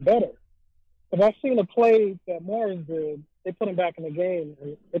not getting better? Because I've seen a play that Morris did. They put him back in the game,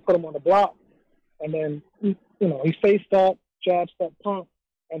 and they put him on the block. And then, he faced up, jab step pump,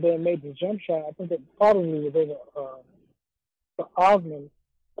 and then made the jump shot. I think it probably was over Osman.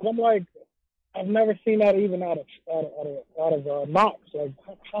 And I'm like, I've never seen that even out of Knox. Like,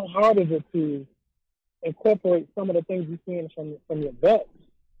 how hard is it to incorporate some of the things you're seeing from your vets?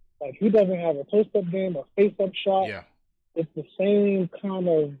 Like, he doesn't have a post-up game, a face-up shot. Yeah. It's the same kind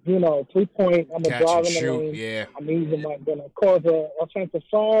of, 3-point, I'm going to drive in the lane. Yeah. I'm either going to cause an offensive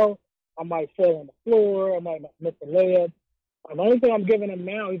foul. I might fall on the floor. I might not miss a layup. The only thing I'm giving him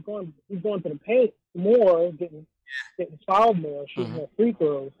now, he's going to the paint more, getting fouled more, shooting more free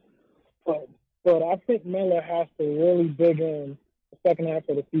throws. But I think Miller has to really dig in the second half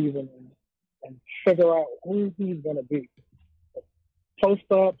of the season and figure out who he's going to be.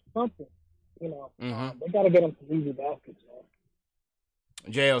 Post up, something. They got to get him some easy baskets,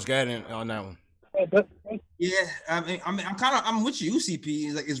 man. JL's got it on that one. Yeah, I'm with you,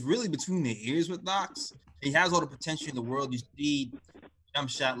 CP. It's really between the ears with Knox. He has all the potential in the world. You see, jump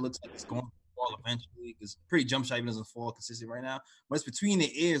shot looks like it's going fall eventually because pretty jump shot even doesn't fall consistently right now. But it's between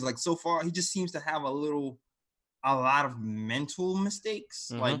the ears. Like so far, he just seems to have a lot of mental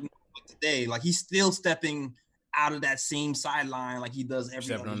mistakes. Like today, like he's still stepping out of that same sideline like he does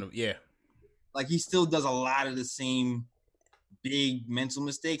every other. Like he still does a lot of the same big mental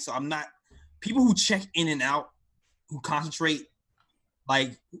mistakes. So I'm not people who check in and out, who concentrate,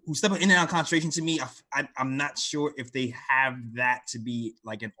 like who step in and out of concentration. To me, I'm not sure if they have that to be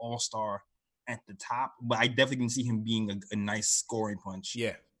like an all-star at the top. But I definitely can see him being a nice scoring punch.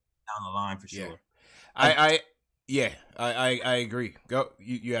 Yeah, down the line for sure. I agree. Go.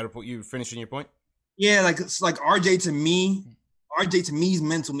 You finishing your point? Yeah, like it's like RJ to me's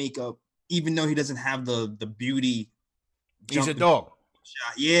mental makeup, even though he doesn't have the beauty. He's a dog.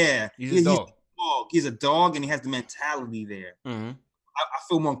 Shot. Yeah, he's a dog. He's a dog, and he has the mentality there. Mm-hmm. I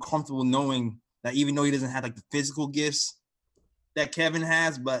feel more comfortable knowing that even though he doesn't have like the physical gifts that Kevin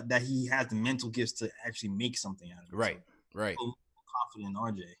has, but that he has the mental gifts to actually make something out of it. Right. I feel confident in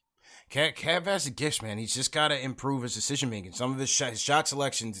RJ. Kev has the gifts, man. He's just got to improve his decision making. Some of his shot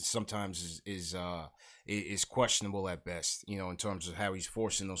selections sometimes is questionable at best, you know, in terms of how he's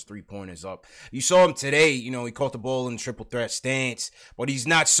forcing those 3-pointers up. You saw him today, you know, he caught the ball in triple threat stance, but he's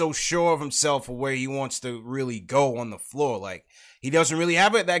not so sure of himself or where he wants to really go on the floor. Like, he doesn't really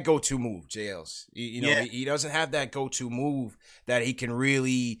have that go-to move, JLs. He doesn't have that go-to move that he can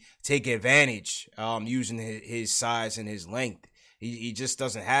really take advantage using his size and his length. He just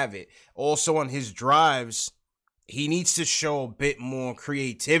doesn't have it. Also, on his drives, he needs to show a bit more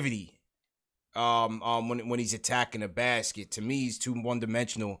creativity when he's attacking a basket. To me, he's too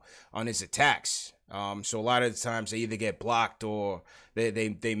one-dimensional on his attacks. So a lot of the times they either get blocked or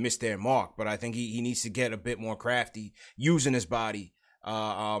they miss their mark. But I think he needs to get a bit more crafty using his body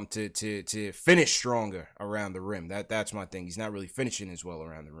to finish stronger around the rim. That's my thing. He's not really finishing as well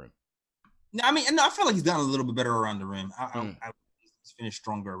around the rim. No, I mean, I feel like he's done a little bit better around the rim. He's finished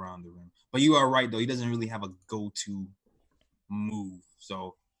stronger around the rim. But you are right, though. He doesn't really have a go-to move.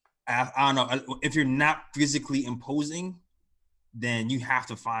 So I don't know. If you're not physically imposing, then you have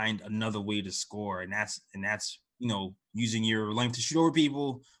to find another way to score, and that's you know, using your length to shoot over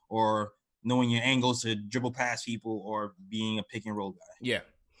people, or knowing your angles to dribble past people, or being a pick and roll guy. Yeah,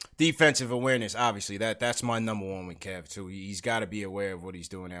 defensive awareness. Obviously, that's my number one with Kev too. He's got to be aware of what he's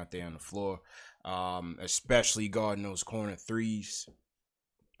doing out there on the floor, especially guarding those corner threes.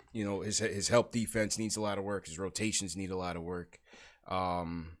 You know, his help defense needs a lot of work. His rotations need a lot of work.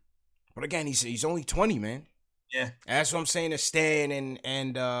 But again, he's only 20, man. Yeah, that's what I'm saying. To staying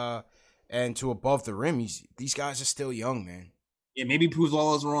and to above the rim, these guys are still young, man. Yeah, maybe he proves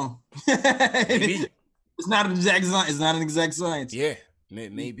all is wrong. Maybe it's not an exact science. It's not an exact science. Yeah,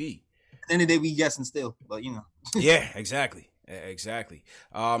 maybe. At the end of the day, we guessing still, but you know. Yeah, exactly.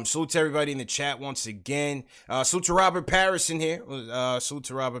 Salute to everybody in the chat once again. Salute to Robert Paris in here. Salute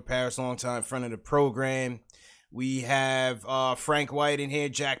to Robert Paris, longtime friend of the program. We have Frank White in here.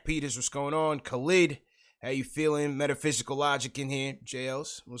 Jack Peters, what's going on? Khalid, how you feeling? Metaphysical Logic in here.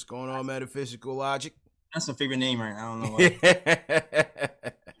 JLs, what's going on, Metaphysical Logic? That's my favorite name, right? I don't know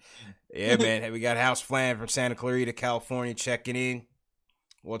why. Yeah, man. We got House Flan from Santa Clarita, California, checking in.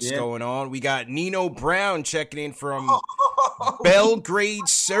 What's going on? We got Nino Brown checking in from Belgrade,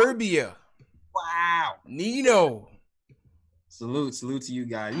 Serbia. Wow. Nino. Salute to you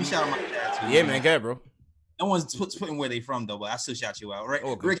guys. You shout out my dad too. Yeah, man. Go ahead, bro. No one's putting where they from though, but I still shout you out, right?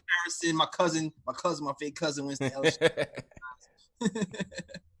 Oh, Rick Harrison, my fake cousin went to LSU.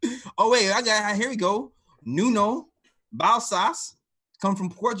 Oh wait, here we go. Nuno Balsas, come from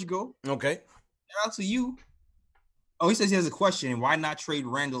Portugal. Okay. Shout out to you. Oh, he says he has a question. Why not trade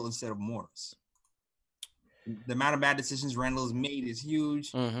Randall instead of Morris? The amount of bad decisions Randall has made is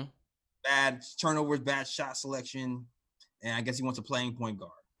huge. Mm-hmm. Bad turnovers, bad shot selection, and I guess he wants a playing point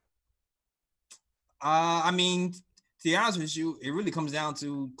guard. I mean, to be honest with you, it really comes down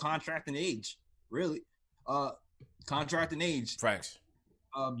to contract and age. Really, contract and age. Facts.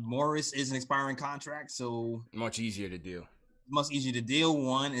 Morris is an expiring contract, so much easier to deal. Much easier to deal.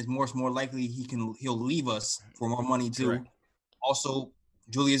 One is more likely he'll leave us for more money too. Correct. Also,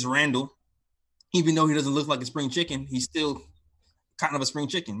 Julius Randle, even though he doesn't look like a spring chicken, he's still kind of a spring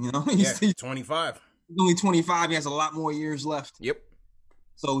chicken. You know, he's 25. He's only 25. He has a lot more years left. Yep.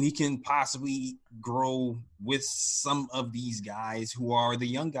 So he can possibly grow with some of these guys who are the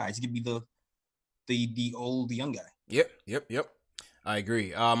young guys. He could be the young guy. Yep. I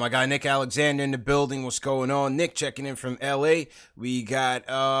agree. I got Nick Alexander in the building. What's going on? Nick checking in from LA. We got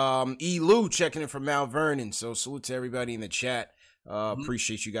E. Lou checking in from Mount Vernon. So salute to everybody in the chat.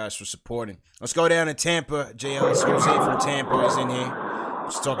 Appreciate you guys for supporting. Let's go down to Tampa. JL Jose from Tampa is in here.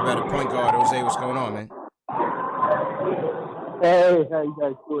 Let's talk about a point guard. Jose, what's going on, man? Hey, how you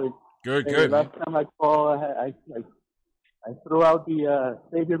guys doing? Good, hey, good. Last time I called, I threw out the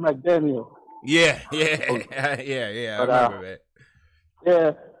Xavier McDaniel. Yeah. I remember that.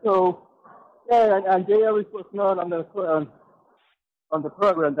 Yeah, so and Jay Ellis was not on the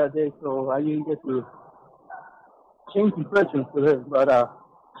program that day, so I didn't get to change impressions with him. But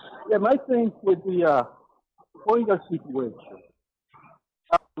my thing with the point guard situation.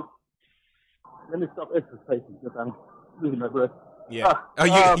 Let me stop exercising because I'm losing my breath. Yeah.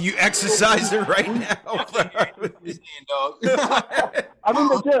 You exercising right now? I'm in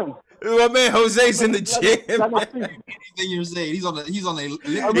the gym. My man Jose's in the gym. Anything you're saying, he's on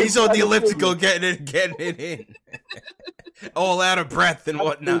the elliptical, getting it in, all out of breath and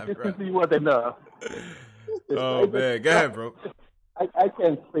whatnot, bro. Oh man, go ahead, bro. I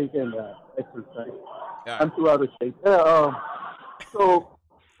can't speak in exercise. I'm too out of shape. So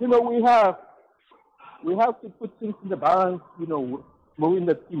we have to put things in the balance. Moving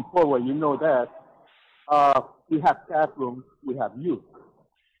the team forward. You know that. We have classrooms. We have youth.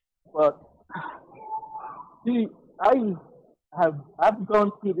 But see, I've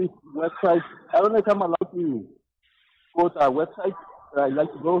gone to this website. I don't know if I'm allowed to go to our website, but I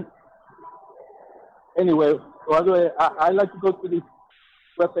like to go. Anyway, I like to go to this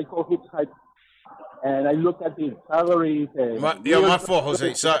website called Hip Hype, and I look at the salaries. And my fault,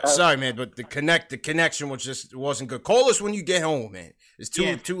 Jose. Sorry, man, but the connection wasn't good. Call us when you get home, man. It's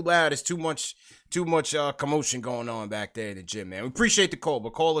too loud. It's too much commotion going on back there in the gym, man. We appreciate the call,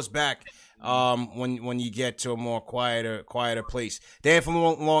 but call us back when you get to a more quieter place. Dan from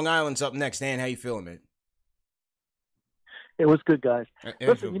Long Island's up next. Dan, how you feeling, man? It was good, guys.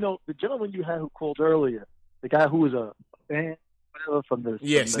 Listen, the gentleman you had who called earlier, the guy who was a fan, whatever, from the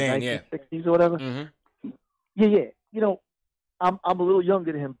 1960s or whatever. Mm-hmm. Yeah. I'm a little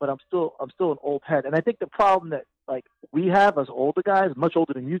younger than him, but I'm still an old head. And I think the problem that we have as older guys, much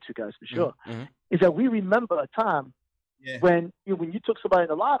older than you two guys for sure, is that we remember a time when you took somebody in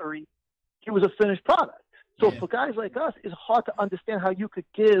the lottery, it was a finished product. So for guys like us, it's hard to understand how you could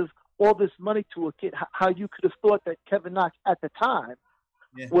give all this money to a kid, how you could have thought that Kevin Knox at the time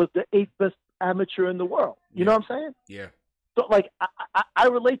was the 8th best amateur in the world. You know what I'm saying? Yeah. So, I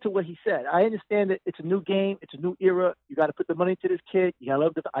relate to what he said. I understand that it's a new game. It's a new era. You got to put the money into this kid. You got to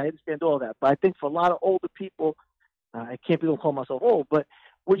love it. I understand all that. But I think for a lot of older people, I can't be able to call myself old, but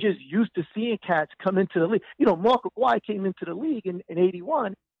we're just used to seeing cats come into the league. Mark McGwire came into the league in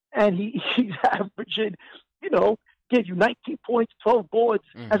 81, and he's averaging, gave you 19 points, 12 boards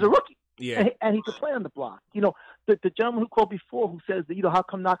as a rookie. Yeah. And he could play on the block. The gentleman who called before who says that, how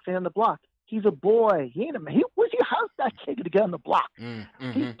come Knox ain't on the block? He's a boy. He ain't a man. How's that kid going to get on the block?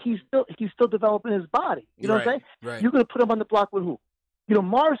 He's still developing his body. You know what I'm saying? Right. You're going to put him on the block with who?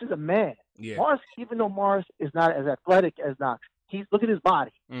 Morris is a man. Yeah. Morris, even though Morris is not as athletic as Knox, look at his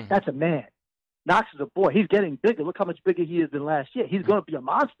body. That's a man. Knox is a boy. He's getting bigger. Look how much bigger he is than last year. He's going to be a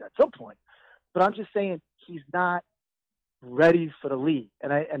monster at some point. But I'm just saying he's not ready for the league.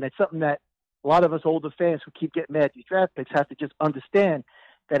 And it's something that a lot of us older fans who keep getting mad at these draft picks have to just understand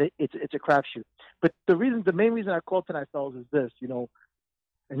that it's a crapshoot. But the main reason I called tonight, fellas, is this,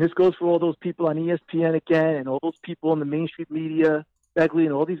 and this goes for all those people on ESPN again and all those people in the mainstream media, Begley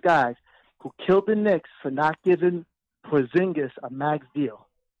and all these guys who killed the Knicks for not giving Porzingis a max deal.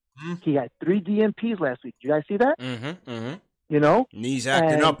 He had 3 DNPs last week. Did you guys see that? Knees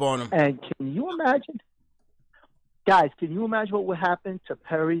acting up on him. And can you imagine, guys, what would happen to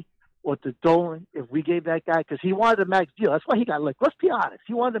Perry or to Dolan if we gave that guy, because he wanted a max deal. That's why he got licked. Let's be honest.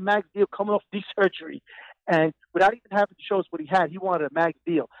 He wanted a max deal coming off knee surgery. And without even having to show us what he had, he wanted a max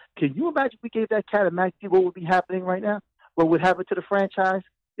deal. Can you imagine if we gave that cat a max deal, what would be happening right now? What would happen to the franchise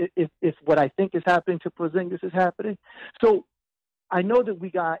if what I think is happening to Porzingis is happening? So I know the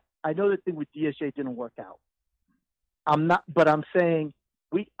thing with DSJ didn't work out. I'm saying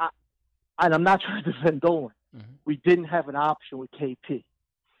and I'm not trying to defend Dolan. We didn't have an option with KP.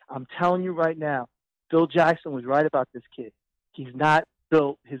 I'm telling you right now, Phil Jackson was right about this kid. He's not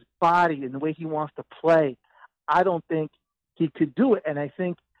built. His body and the way he wants to play, I don't think he could do it. And I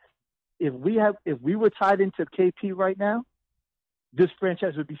think if we were tied into KP right now, this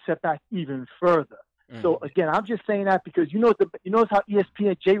franchise would be set back even further. So again, I'm just saying that because you know how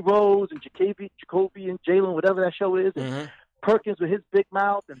ESPN, Jay Rose and Jacoby and Jalen, whatever that show is, and Perkins with his big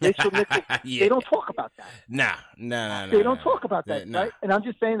mouth and Rachel Nichols, they don't talk about that. Nah. They don't talk about that, right? And I'm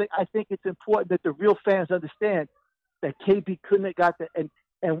just saying that I think it's important that the real fans understand that KB couldn't have got that, and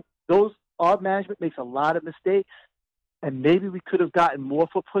our management makes a lot of mistakes, and maybe we could have gotten more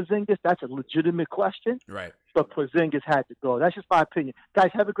for Porzingis. That's a legitimate question. Right. But Porzingis had to go. That's just my opinion. Guys,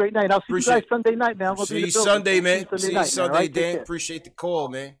 have a great night. I'll see you guys Sunday night, man. See you Sunday, man. See you Sunday, Dan. Appreciate the call,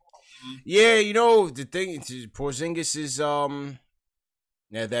 man. Yeah, you know, the thing is, Porzingis is,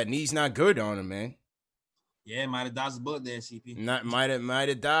 that knee's not good on him, man. Yeah, might have dodged the bullet there, CP. Might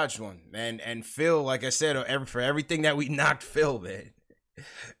have dodged one, and Phil, like I said, for everything that we knocked Phil, man,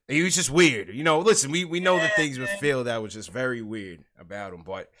 he was just weird. You know, listen, we know the things with Phil that was just very weird about him,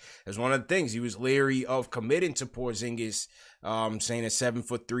 but as one of the things, he was leery of committing to Porzingis, saying a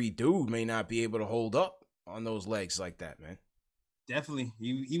 7'3" dude may not be able to hold up on those legs like that, man. Definitely,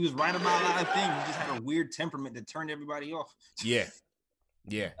 he was right about a lot of things. He just had a weird temperament that turned everybody off. Yeah.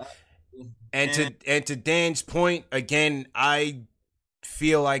 And to Dan's point, again, I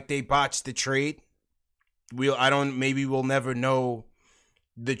feel like they botched the trade. Maybe we'll never know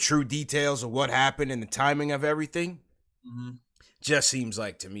the true details of what happened and the timing of everything. Mm-hmm. Just seems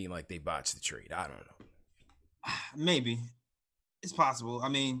like to me like they botched the trade. I don't know. Maybe. It's possible. I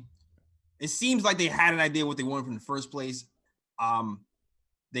mean, it seems like they had an idea what they wanted from the first place.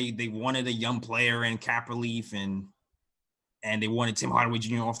 They wanted a young player and cap relief and they wanted Tim Hardaway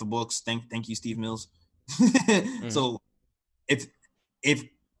Jr. off the books. Thank you, Steve Mills. So if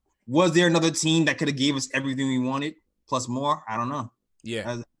was there another team that could have gave us everything we wanted plus more? I don't know. Yeah.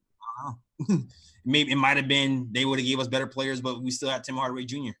 I don't know. Maybe it might have been they would have gave us better players, but we still had Tim Hardaway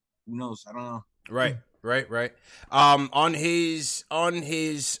Jr. Who knows? I don't know. Right. On his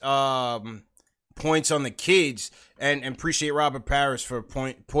points on the kids, and appreciate Robert Parrish for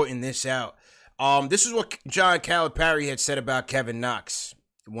pointing this out. This is what John Calipari had said about Kevin Knox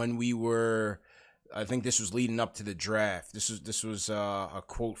when I think this was leading up to the draft. This was a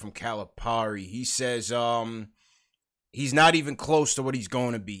quote from Calipari. He says, he's not even close to what he's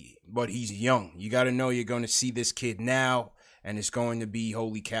going to be, but he's young. You got to know you're going to see this kid now, and it's going to be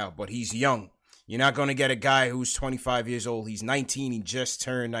holy cow, but he's young. You're not going to get a guy who's 25 years old. He's 19. He just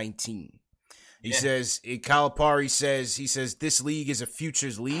turned 19. He says, Calipari says, this league is a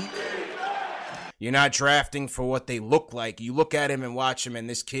futures league. You're not drafting for what they look like. You look at him and watch him, and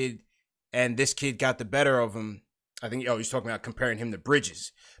this kid got the better of him. I think, he's talking about comparing him to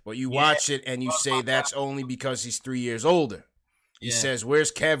Bridges. But you watch it, and you say that's only because he's 3 years older. He says,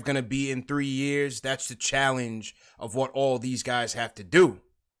 where's Kev going to be in 3 years? That's the challenge of what all these guys have to do.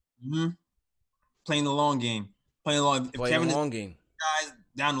 Mm-hmm. Playing the long game. If Kevin the long game. Guys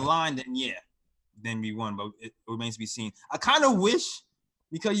down the line, then we won. But it remains to be seen. I kind of wish,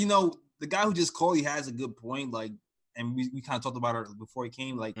 because, the guy who just called, he has a good point. Like, and we kind of talked about it before he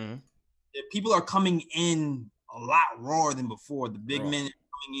came. Like, people are coming in a lot rawer than before. The big men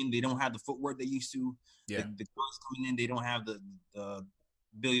are coming in, they don't have the footwork they used to. Yeah. The girls coming in, they don't have the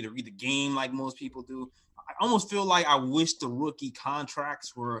ability to read the game like most people do. I almost feel like I wish the rookie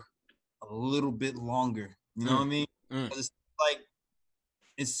contracts were a little bit longer. You know what I mean? It's like,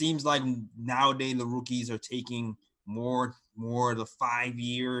 it seems like nowadays the rookies are taking more of the 5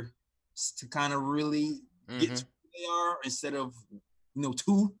 year to kind of really get to where they are instead of 2.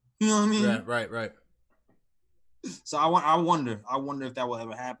 You know what I mean? Right. So I wonder if that will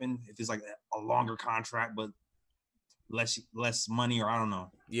ever happen. If it's like a longer contract but less money, or I don't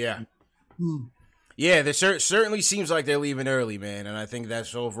know. Yeah. Yeah, there certainly seems like they're leaving early, man, and I think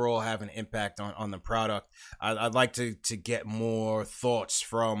that's overall having an impact on the product. I'd like to get more thoughts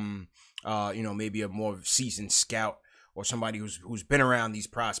from, maybe a more seasoned scout or somebody who's been around these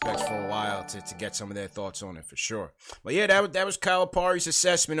prospects for a while to get some of their thoughts on it for sure. But yeah, that was Calipari's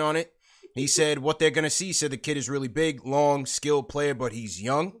assessment on it. He said what they're going to see. He said the kid is really big, long, skilled player, but he's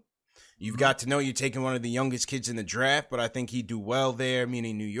young. You've got to know you're taking one of the youngest kids in the draft, but I think he'd do well there,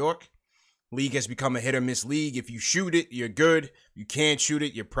 meaning New York. League has become a hit-or-miss league. If you shoot it, you're good. If you can't shoot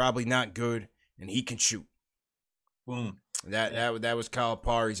it, you're probably not good, and he can shoot. Boom. That was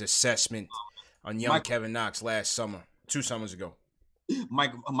Calipari's assessment on young Kevin Knox last summer, 2 summers ago.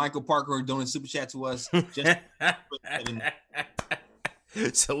 Michael Parker donated super chat to us.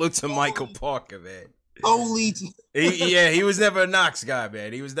 Salute to Michael Parker, man. Holy. He was never a Knox guy,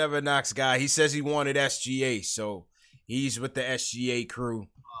 man. He was never a Knox guy. He says he wanted SGA, so he's with the SGA crew.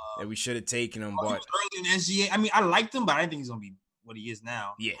 And we should have taken him, but early in SGA. I mean, I liked him, but I didn't think he's gonna be what he is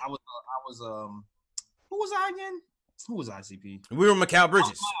now. Yeah, I was who was I again? Who was I, CP? We were Mikal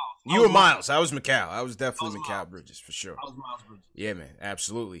Bridges. You were Miles. I was Mikal. I was definitely Mikal Bridges for sure. I was Miles Bridges. Yeah, man,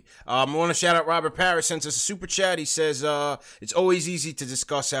 absolutely. I want to shout out Robert Parrish, sends us a super chat. He says, "It's always easy to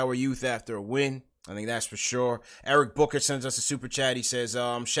discuss our youth after a win. I think that's for sure. Eric Booker sends us a super chat. He says,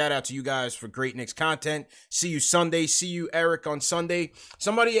 shout out to you guys for great Knicks content. See you Sunday. See you, Eric, on Sunday.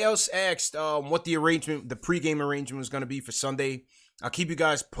 Somebody else asked what the pregame arrangement was going to be for Sunday. I'll keep you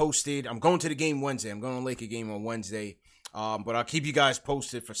guys posted. I'm going to the game Wednesday. I'm going to Laker game on Wednesday. But I'll keep you guys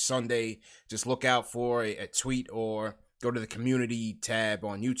posted for Sunday. Just look out for a tweet or go to the community tab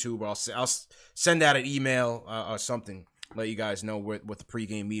on YouTube. Or I'll send out an email or something. Let you guys know what the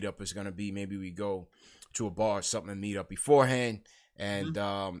pregame meetup is going to be. Maybe we go to a bar or something and meet up beforehand and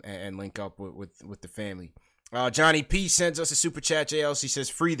link up with the family. Johnny P sends us a super chat. JLC says,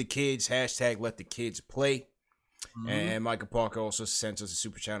 free the kids. # let the kids play. Mm-hmm. And Michael Parker also sends us a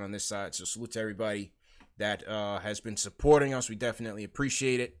super chat on this side. So salute to everybody that has been supporting us. We definitely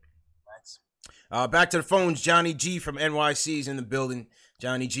appreciate it. Back to the phones. Johnny G from NYC is in the building.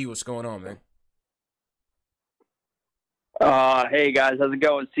 Johnny G, what's going on, man? Hey guys, how's it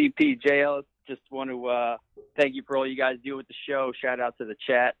going? CP, JL, just want to thank you for all you guys do with the show. Shout out to the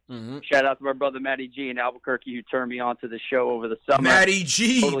chat. Mm-hmm. Shout out to my brother Matty G in Albuquerque who turned me on to the show over the summer. Matty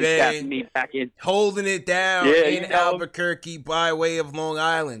G, totally man, me back in. Holding it down in Albuquerque by way of Long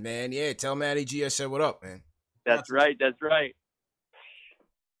Island, man. Yeah, tell Matty G I said what up, man. That's right.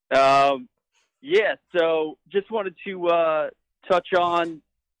 Yeah, so just wanted to touch on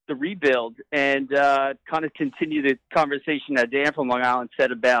the rebuild and kind of continue the conversation that Dan from Long Island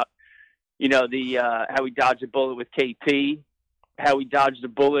said about, the how we dodged a bullet with KP, how we dodged a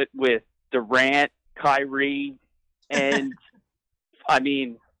bullet with Durant, Kyrie, and I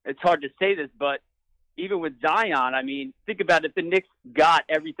mean, it's hard to say this, but even with Zion, I mean, think about it, if the Knicks got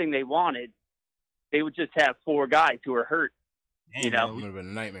everything they wanted, they would just have 4 guys who are hurt. It would have been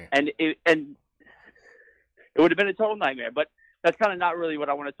a nightmare. And it would have been a total nightmare, but that's kind of not really what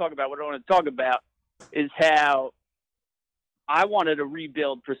I want to talk about. What I want to talk about is how I wanted a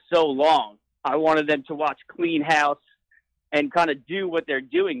rebuild for so long. I wanted them to watch Clean House and kind of do what they're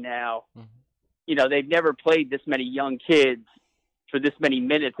doing now. Mm-hmm. They've never played this many young kids for this many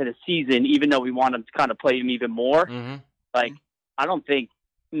minutes in a season, even though we want them to kind of play them even more. Mm-hmm. Like, I don't think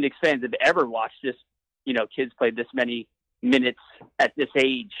Knicks fans have ever watched this, kids play this many minutes at this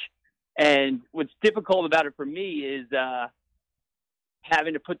age. And what's difficult about it for me is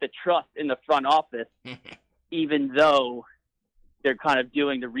having to put the trust in the front office, even though they're kind of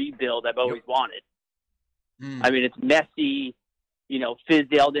doing the rebuild I've always wanted. I mean, it's messy.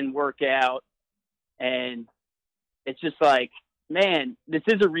 Fizdale didn't work out. And it's just like, man, this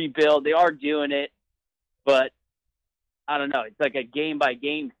is a rebuild. They are doing it. But I don't know. It's like a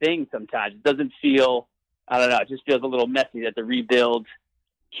game-by-game thing sometimes. It doesn't feel, I don't know, it just feels a little messy that the rebuild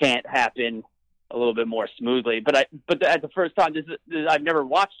can't happen a little bit more smoothly. But at the first time, I've never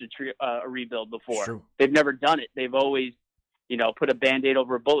watched a rebuild before. True. They've never done it. They've always, put a Band-Aid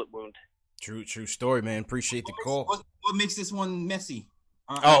over a bullet wound. True story, man. Appreciate the call. What makes this one messy?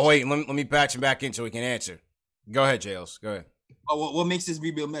 Wait, let me patch him back in so we can answer. Go ahead, Jails. Go ahead. What makes this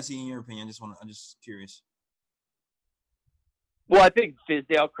rebuild messy in your opinion? I'm just curious. Well, I think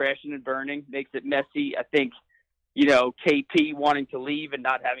Fizdale crashing and burning makes it messy. I think, KP wanting to leave and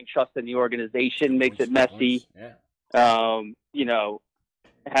not having trust in the organization makes it messy. Yeah.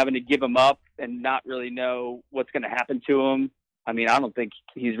 Having to give him up and not really know what's going to happen to him. I mean, I don't think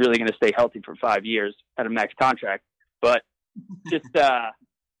he's really going to stay healthy for 5 years at a max contract, but just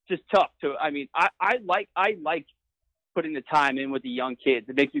tough to, I mean, I like putting the time in with the young kids.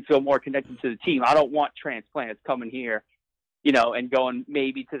 It makes me feel more connected to the team. I don't want transplants coming here, and going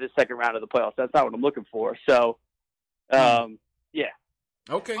maybe to the second round of the playoffs. That's not what I'm looking for. So, yeah.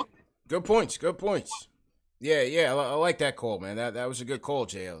 Okay. Good points. Yeah. I like that call, man. That was a good call,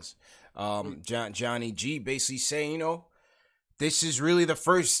 JLs. Johnny G basically saying, this is really the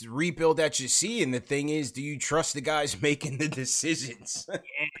first rebuild that you see, and the thing is, do you trust the guys making the decisions? Yeah.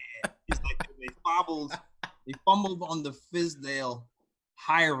 It's like they fumbled on the Fizdale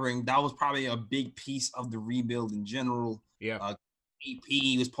hiring. That was probably a big piece of the rebuild in general. Yeah.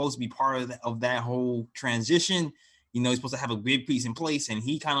 AP was supposed to be part of that whole transition. He's supposed to have a big piece in place, and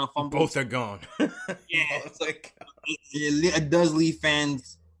he kind of fumbled. Both are gone. Yeah, it's like it does leave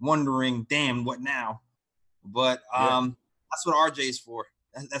fans wondering, damn, what now? But that's what RJ is for.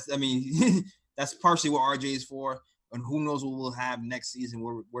 That's partially what RJ is for, and who knows what we'll have next season,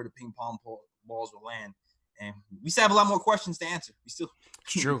 where the ping pong balls will land. And we still have a lot more questions to answer. It's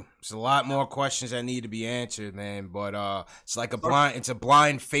true. There's a lot more questions that need to be answered, man. But it's like a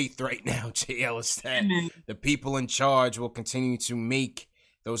blind faith right now, JL. It's that the people in charge will continue to make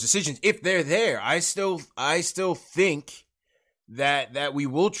those decisions if they're there. I still think that we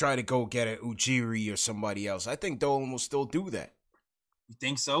will try to go get an Ujiri or somebody else. I think Dolan will still do that. You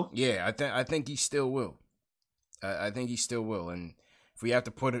think so? Yeah, I think he still will. I think he still will. And if we have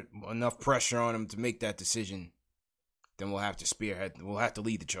to put enough pressure on him to make that decision, then we'll have to spearhead. We'll have to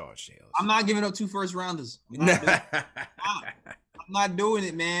lead the charge, Jalen. I'm not giving up 2 first-rounders. I'm not doing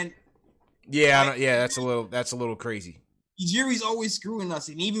it, man. Yeah, that's a little crazy. Ujiri's always screwing us,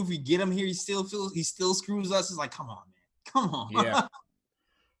 and even if we get him here, he still screws us. It's like, come on, man, come on. Yeah,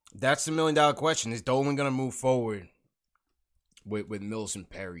 that's the $1 million question. Is Dolan going to move forward with Mills and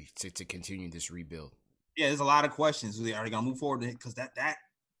Perry to continue this rebuild? Yeah, there's a lot of questions. Are they going to move forward? Because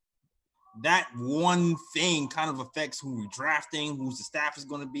that one thing kind of affects who we're drafting, who's the staff is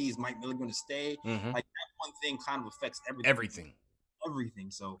going to be. Is Mike Miller going to stay? Mm-hmm. Like that one thing kind of affects everything.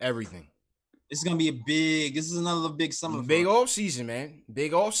 So everything. This is going to be this is another big summer. Big off season, man.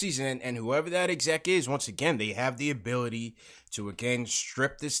 Big off season. And whoever that exec is, once again, they have the ability to, again,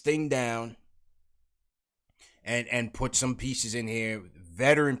 strip this thing down and put some pieces in here,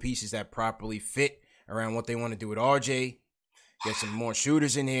 veteran pieces that properly fit around what they want to do with RJ. Get some more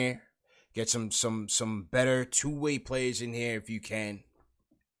shooters in here. Get some better two-way players in here if you can.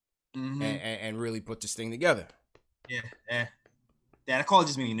 Mm-hmm. And really put this thing together. Yeah. That call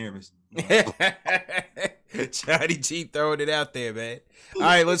just made me nervous. Johnny G throwing it out there, man. All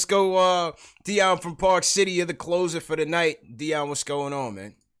right, let's go. Dion from Park City, you're the closer for the night. Dion, what's going on,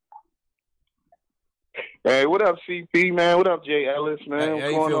 man? Hey, what up, CP, man? What up, Jay Ellis, man?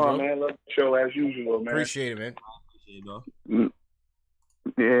 Hey, what's going on, bro? man? Love the show as usual, man. Appreciate it, man.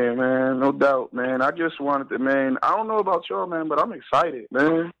 Yeah, man, no doubt, man. I just wanted to, man, I don't know about y'all, man, but I'm excited,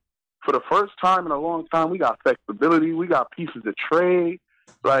 man. For the first time in a long time, we got flexibility. We got pieces to trade.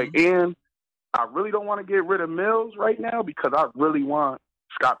 And I really don't want to get rid of Mills right now because I really want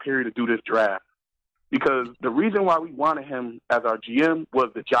Scott Perry to do this draft. Because the reason why we wanted him as our GM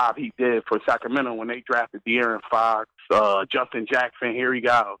was the job he did for Sacramento when they drafted De'Aaron Fox, Justin Jackson, Harry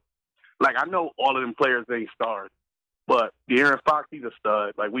Giles. Like, I know all of them players ain't stars, but De'Aaron Fox, he's a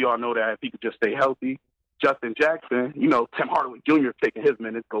stud. Like, we all know that if he could just stay healthy. Justin Jackson, Tim Hardaway Jr. taking his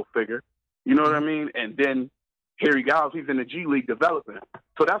minutes, go figure. You know what I mean? And then Harry Giles, he's in the G League developing.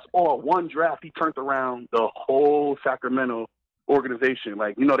 So that's all one draft. He turned around the whole Sacramento organization.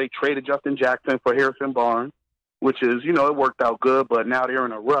 Like, they traded Justin Jackson for Harrison Barnes, which is, it worked out good, but now they're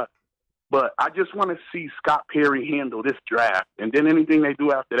in a rut. But I just want to see Scott Perry handle this draft. And then anything they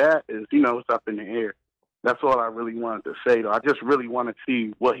do after that is, it's up in the air. That's all I really wanted to say, though. I just really want to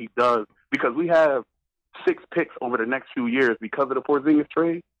see what he does because we have 6 picks over the next few years because of the Porzingis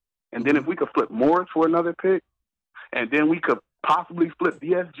trade. And then if we could flip Morris for another pick, and then we could possibly flip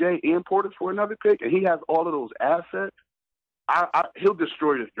DSJ and Portis for another pick, and he has all of those assets, he'll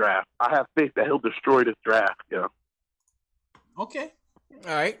destroy this draft. I have faith that he'll destroy this draft, Okay.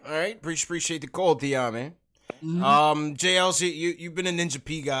 All right. Appreciate the call, Dion, man. Mm-hmm. JLC, you've been a Ninja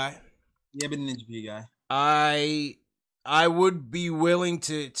P guy. Yeah, I've been a Ninja P guy. I would be willing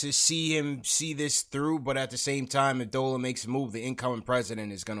to see him see this through, but at the same time, if Dolan makes a move, the incoming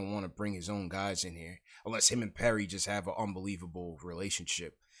president is going to want to bring his own guys in here, unless him and Perry just have an unbelievable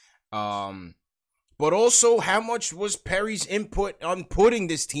relationship. But also, how much was Perry's input on putting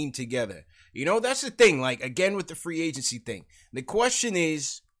this team together? That's the thing. Like, again, with the free agency thing, the question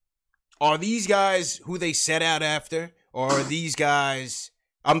is, are these guys who they set out after, or are these guys...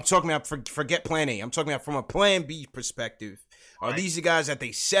 I'm talking about, forget plan A. I'm talking about from a plan B perspective. Are these the guys that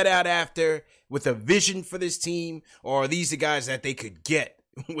they set out after with a vision for this team, or are these the guys that they could get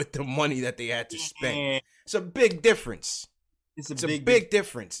with the money that they had to spend? It's a big difference. It's a big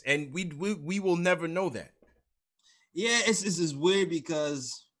difference, and we will never know that. Yeah, it's weird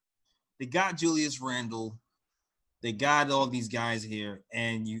because they got Julius Randle, they got all these guys here,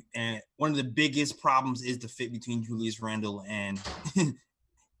 and one of the biggest problems is the fit between Julius Randle and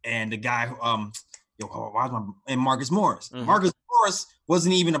and the guy and Marcus Morris. Mm-hmm. Marcus Morris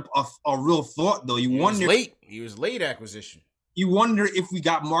wasn't even a real thought though. He was late acquisition. You wonder if we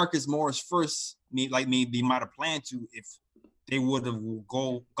got Marcus Morris first, maybe they might have planned to, if they would have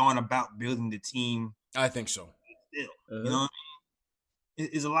gone about building the team. I think so. Still, you know what I mean?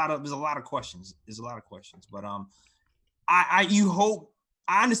 There's a lot of questions. But I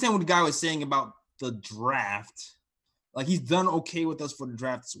understand what the guy was saying about the draft. Like, he's done okay with us for the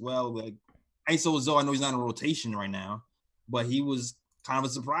draft as well. Like, ISO Zoe, I know he's not in rotation right now, but he was kind of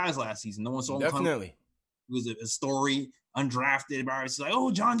a surprise last season. No one saw him definitely. It was a story, undrafted. It's like,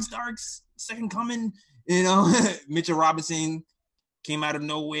 oh, John Starks, second coming. Mitchell Robinson came out of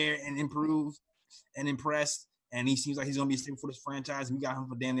nowhere and improved and impressed, and he seems like he's going to be a staple for this franchise. And we got him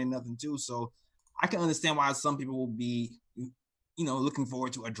for damn near nothing too. So I can understand why some people will be, looking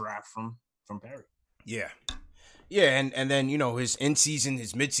forward to a draft from Perry. Yeah. Yeah, and then, his in-season,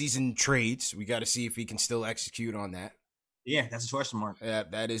 his mid-season trades, we got to see if he can still execute on that. Yeah, that's a question mark. Yeah,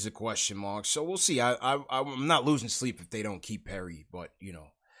 that is a question mark. So we'll see. I'm not losing sleep if they don't keep Perry, but,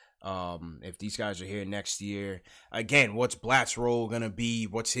 if these guys are here next year, again, what's Blatt's role going to be?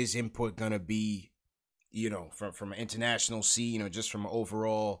 What's his input going to be? From an international scene or just from an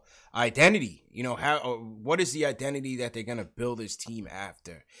overall identity, what is the identity that they're going to build this team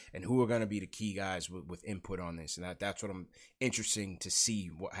after, and who are going to be the key guys with input on this? And that's what I'm interesting to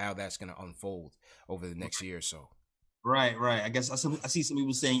see how that's going to unfold over the next year or so. Right. I guess I see some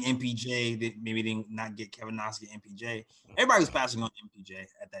people saying MPJ, that maybe they did not get Kevin Knox, get MPJ. Everybody was passing on MPJ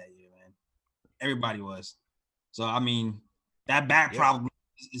at that year, man. Everybody was. So, I mean, that back problem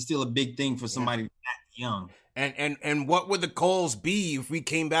is still a big thing for somebody that young. And what would the calls be if we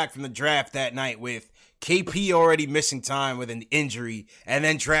came back from the draft that night with KP already missing time with an injury, and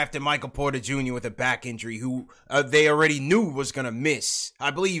then drafted Michael Porter Jr. with a back injury, who they already knew was going to miss.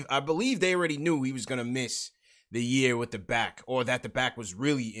 I believe they already knew he was going to miss the year with the back, or that the back was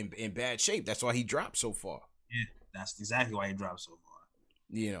really in bad shape. That's why he dropped so far. Yeah, that's exactly why he dropped so far.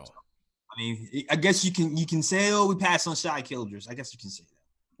 So, I mean, I guess you can say, we passed on Shai Gilgeous. I guess you can say that.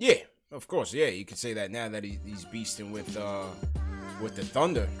 Yeah, of course. Yeah, you can say that now that he's beasting with the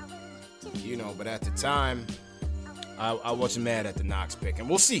Thunder. But at the time, I wasn't mad at the Knox pick, and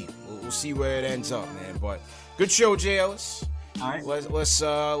we'll see. We'll see where it ends up, man. But good show, J. Ellis. All right,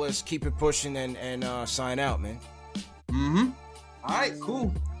 let's keep it pushing and sign out, man. All right,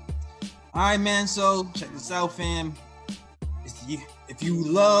 cool. All right, man. So check this out, fam. If you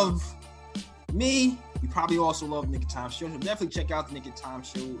love me, you probably also love Nick of Time Show. So definitely check out the Nick of Time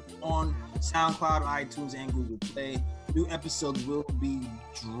Show on SoundCloud, iTunes, and Google Play. New episodes will be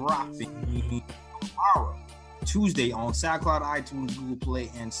dropping tomorrow, Tuesday, on SoundCloud, iTunes, Google Play,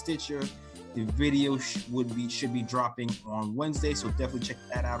 and Stitcher. The video should be dropping on Wednesday, so definitely check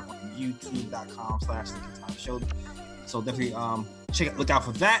that out on youtube.com/NickofTimeShow. So definitely look out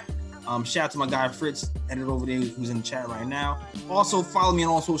for that. Shout out to my guy Fritz, editor over there, who's in the chat right now. Also follow me on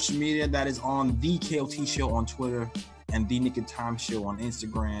all social media. That is on the KOT Show on Twitter and the Nick of Time Show on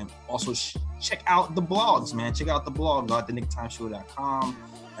Instagram. Also check out the blogs, man. Check out the blog at thenicoftimeshow.com.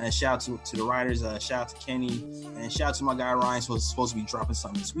 And shout out to the writers. Shout out to Kenny, and shout out to my guy Ryan. So it's supposed to be dropping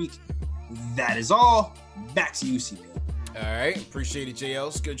something this week. That is all. Back to you, CP. All right. Appreciate it,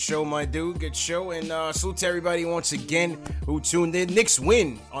 JLs. Good show, my dude. Good show. And salute to everybody once again who tuned in. Knicks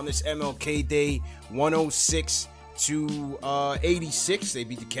win on this MLK Day, 106-86. They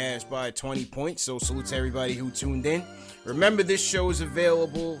beat the Cavs by 20 points. So salute to everybody who tuned in. Remember, this show is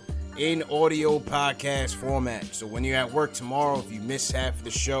available in audio podcast format. So when you're at work tomorrow, if you miss half of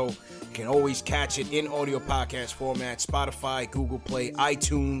the show, you can always catch it in audio podcast format. Spotify, Google Play,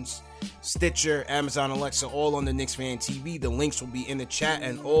 iTunes, Stitcher, Amazon Alexa, all on the Knicks Fan TV. The links will be in the chat,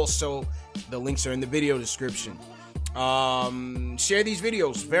 and also the links are in the video description. Share these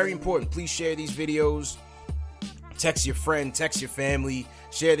videos. Very important. Please share these videos. Text your friend, text your family.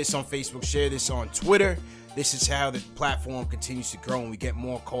 Share this on Facebook. Share this on Twitter. This is how the platform continues to grow, and we get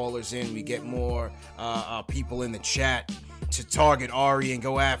more callers in. We get more people in the chat to target Ari and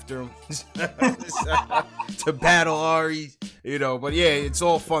go after him, to battle Ari, But yeah, it's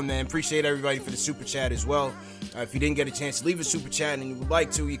all fun, man. Appreciate everybody for the super chat as well. If you didn't get a chance to leave a super chat and you would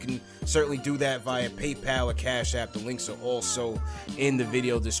like to, you can certainly do that via PayPal or Cash App. The links are also in the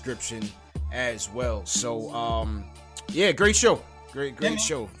video description as well. So, yeah, great show. Great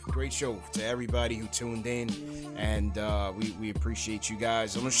show. Great show to everybody who tuned in. And we appreciate you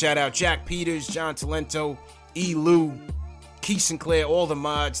guys. I'm going to shout out Jack Peters, John Talento, E. Lou, Keith Sinclair, all the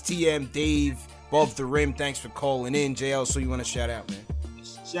mods, TM, Dave, Above the Rim. Thanks for calling in. JL, so you want to shout out, man?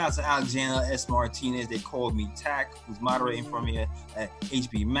 Shout out to Alexander S. Martinez. They called me Tack, who's moderating for me at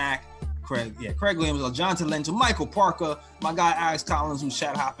HB Mac. Craig Williams, John Talento, Michael Parker, my guy Alex Collins, who's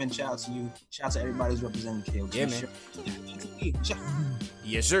chat hopping. Shout out to you. Shout out to everybody who's representing KOT. Yeah, man.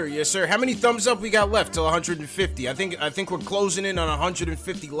 Yes, sir. Yes, sir. How many thumbs up we got left till 150? I think we're closing in on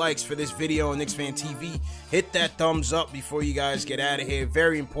 150 likes for this video on Knicks Fan TV. Hit that thumbs up before you guys get out of here.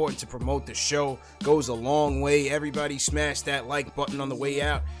 Very important to promote the show. Goes a long way. Everybody smash that like button on the way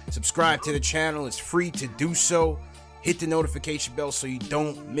out. Subscribe to the channel. It's free to do so. Hit the notification bell so you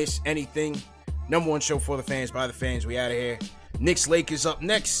don't miss anything. Number one show for the fans, by the fans. We out of here. Knicks Lakers up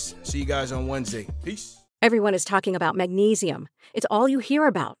next. See you guys on Wednesday. Peace. Everyone is talking about magnesium. It's all you hear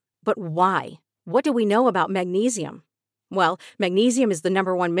about. But why? What do we know about magnesium? Well, magnesium is the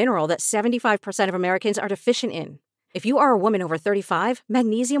number one mineral that 75% of Americans are deficient in. If you are a woman over 35,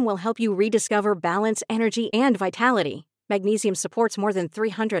 magnesium will help you rediscover balance, energy, and vitality. Magnesium supports more than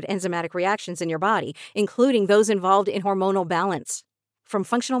 300 enzymatic reactions in your body, including those involved in hormonal balance. From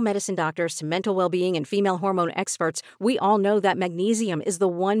functional medicine doctors to mental well-being and female hormone experts, we all know that magnesium is the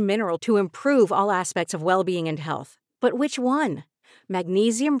one mineral to improve all aspects of well-being and health. But which one?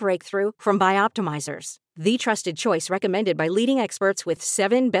 Magnesium Breakthrough from Bioptimizers, the trusted choice recommended by leading experts with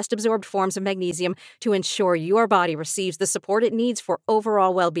 7 best-absorbed forms of magnesium to ensure your body receives the support it needs for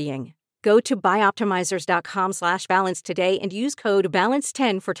overall well-being. Go to bioptimizers.com/balance today and use code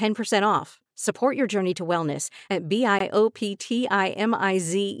BALANCE10 for 10% off. Support your journey to wellness at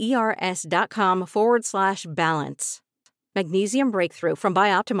bioptimizers.com/balance. Magnesium Breakthrough from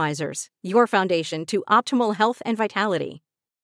Bioptimizers, your foundation to optimal health and vitality.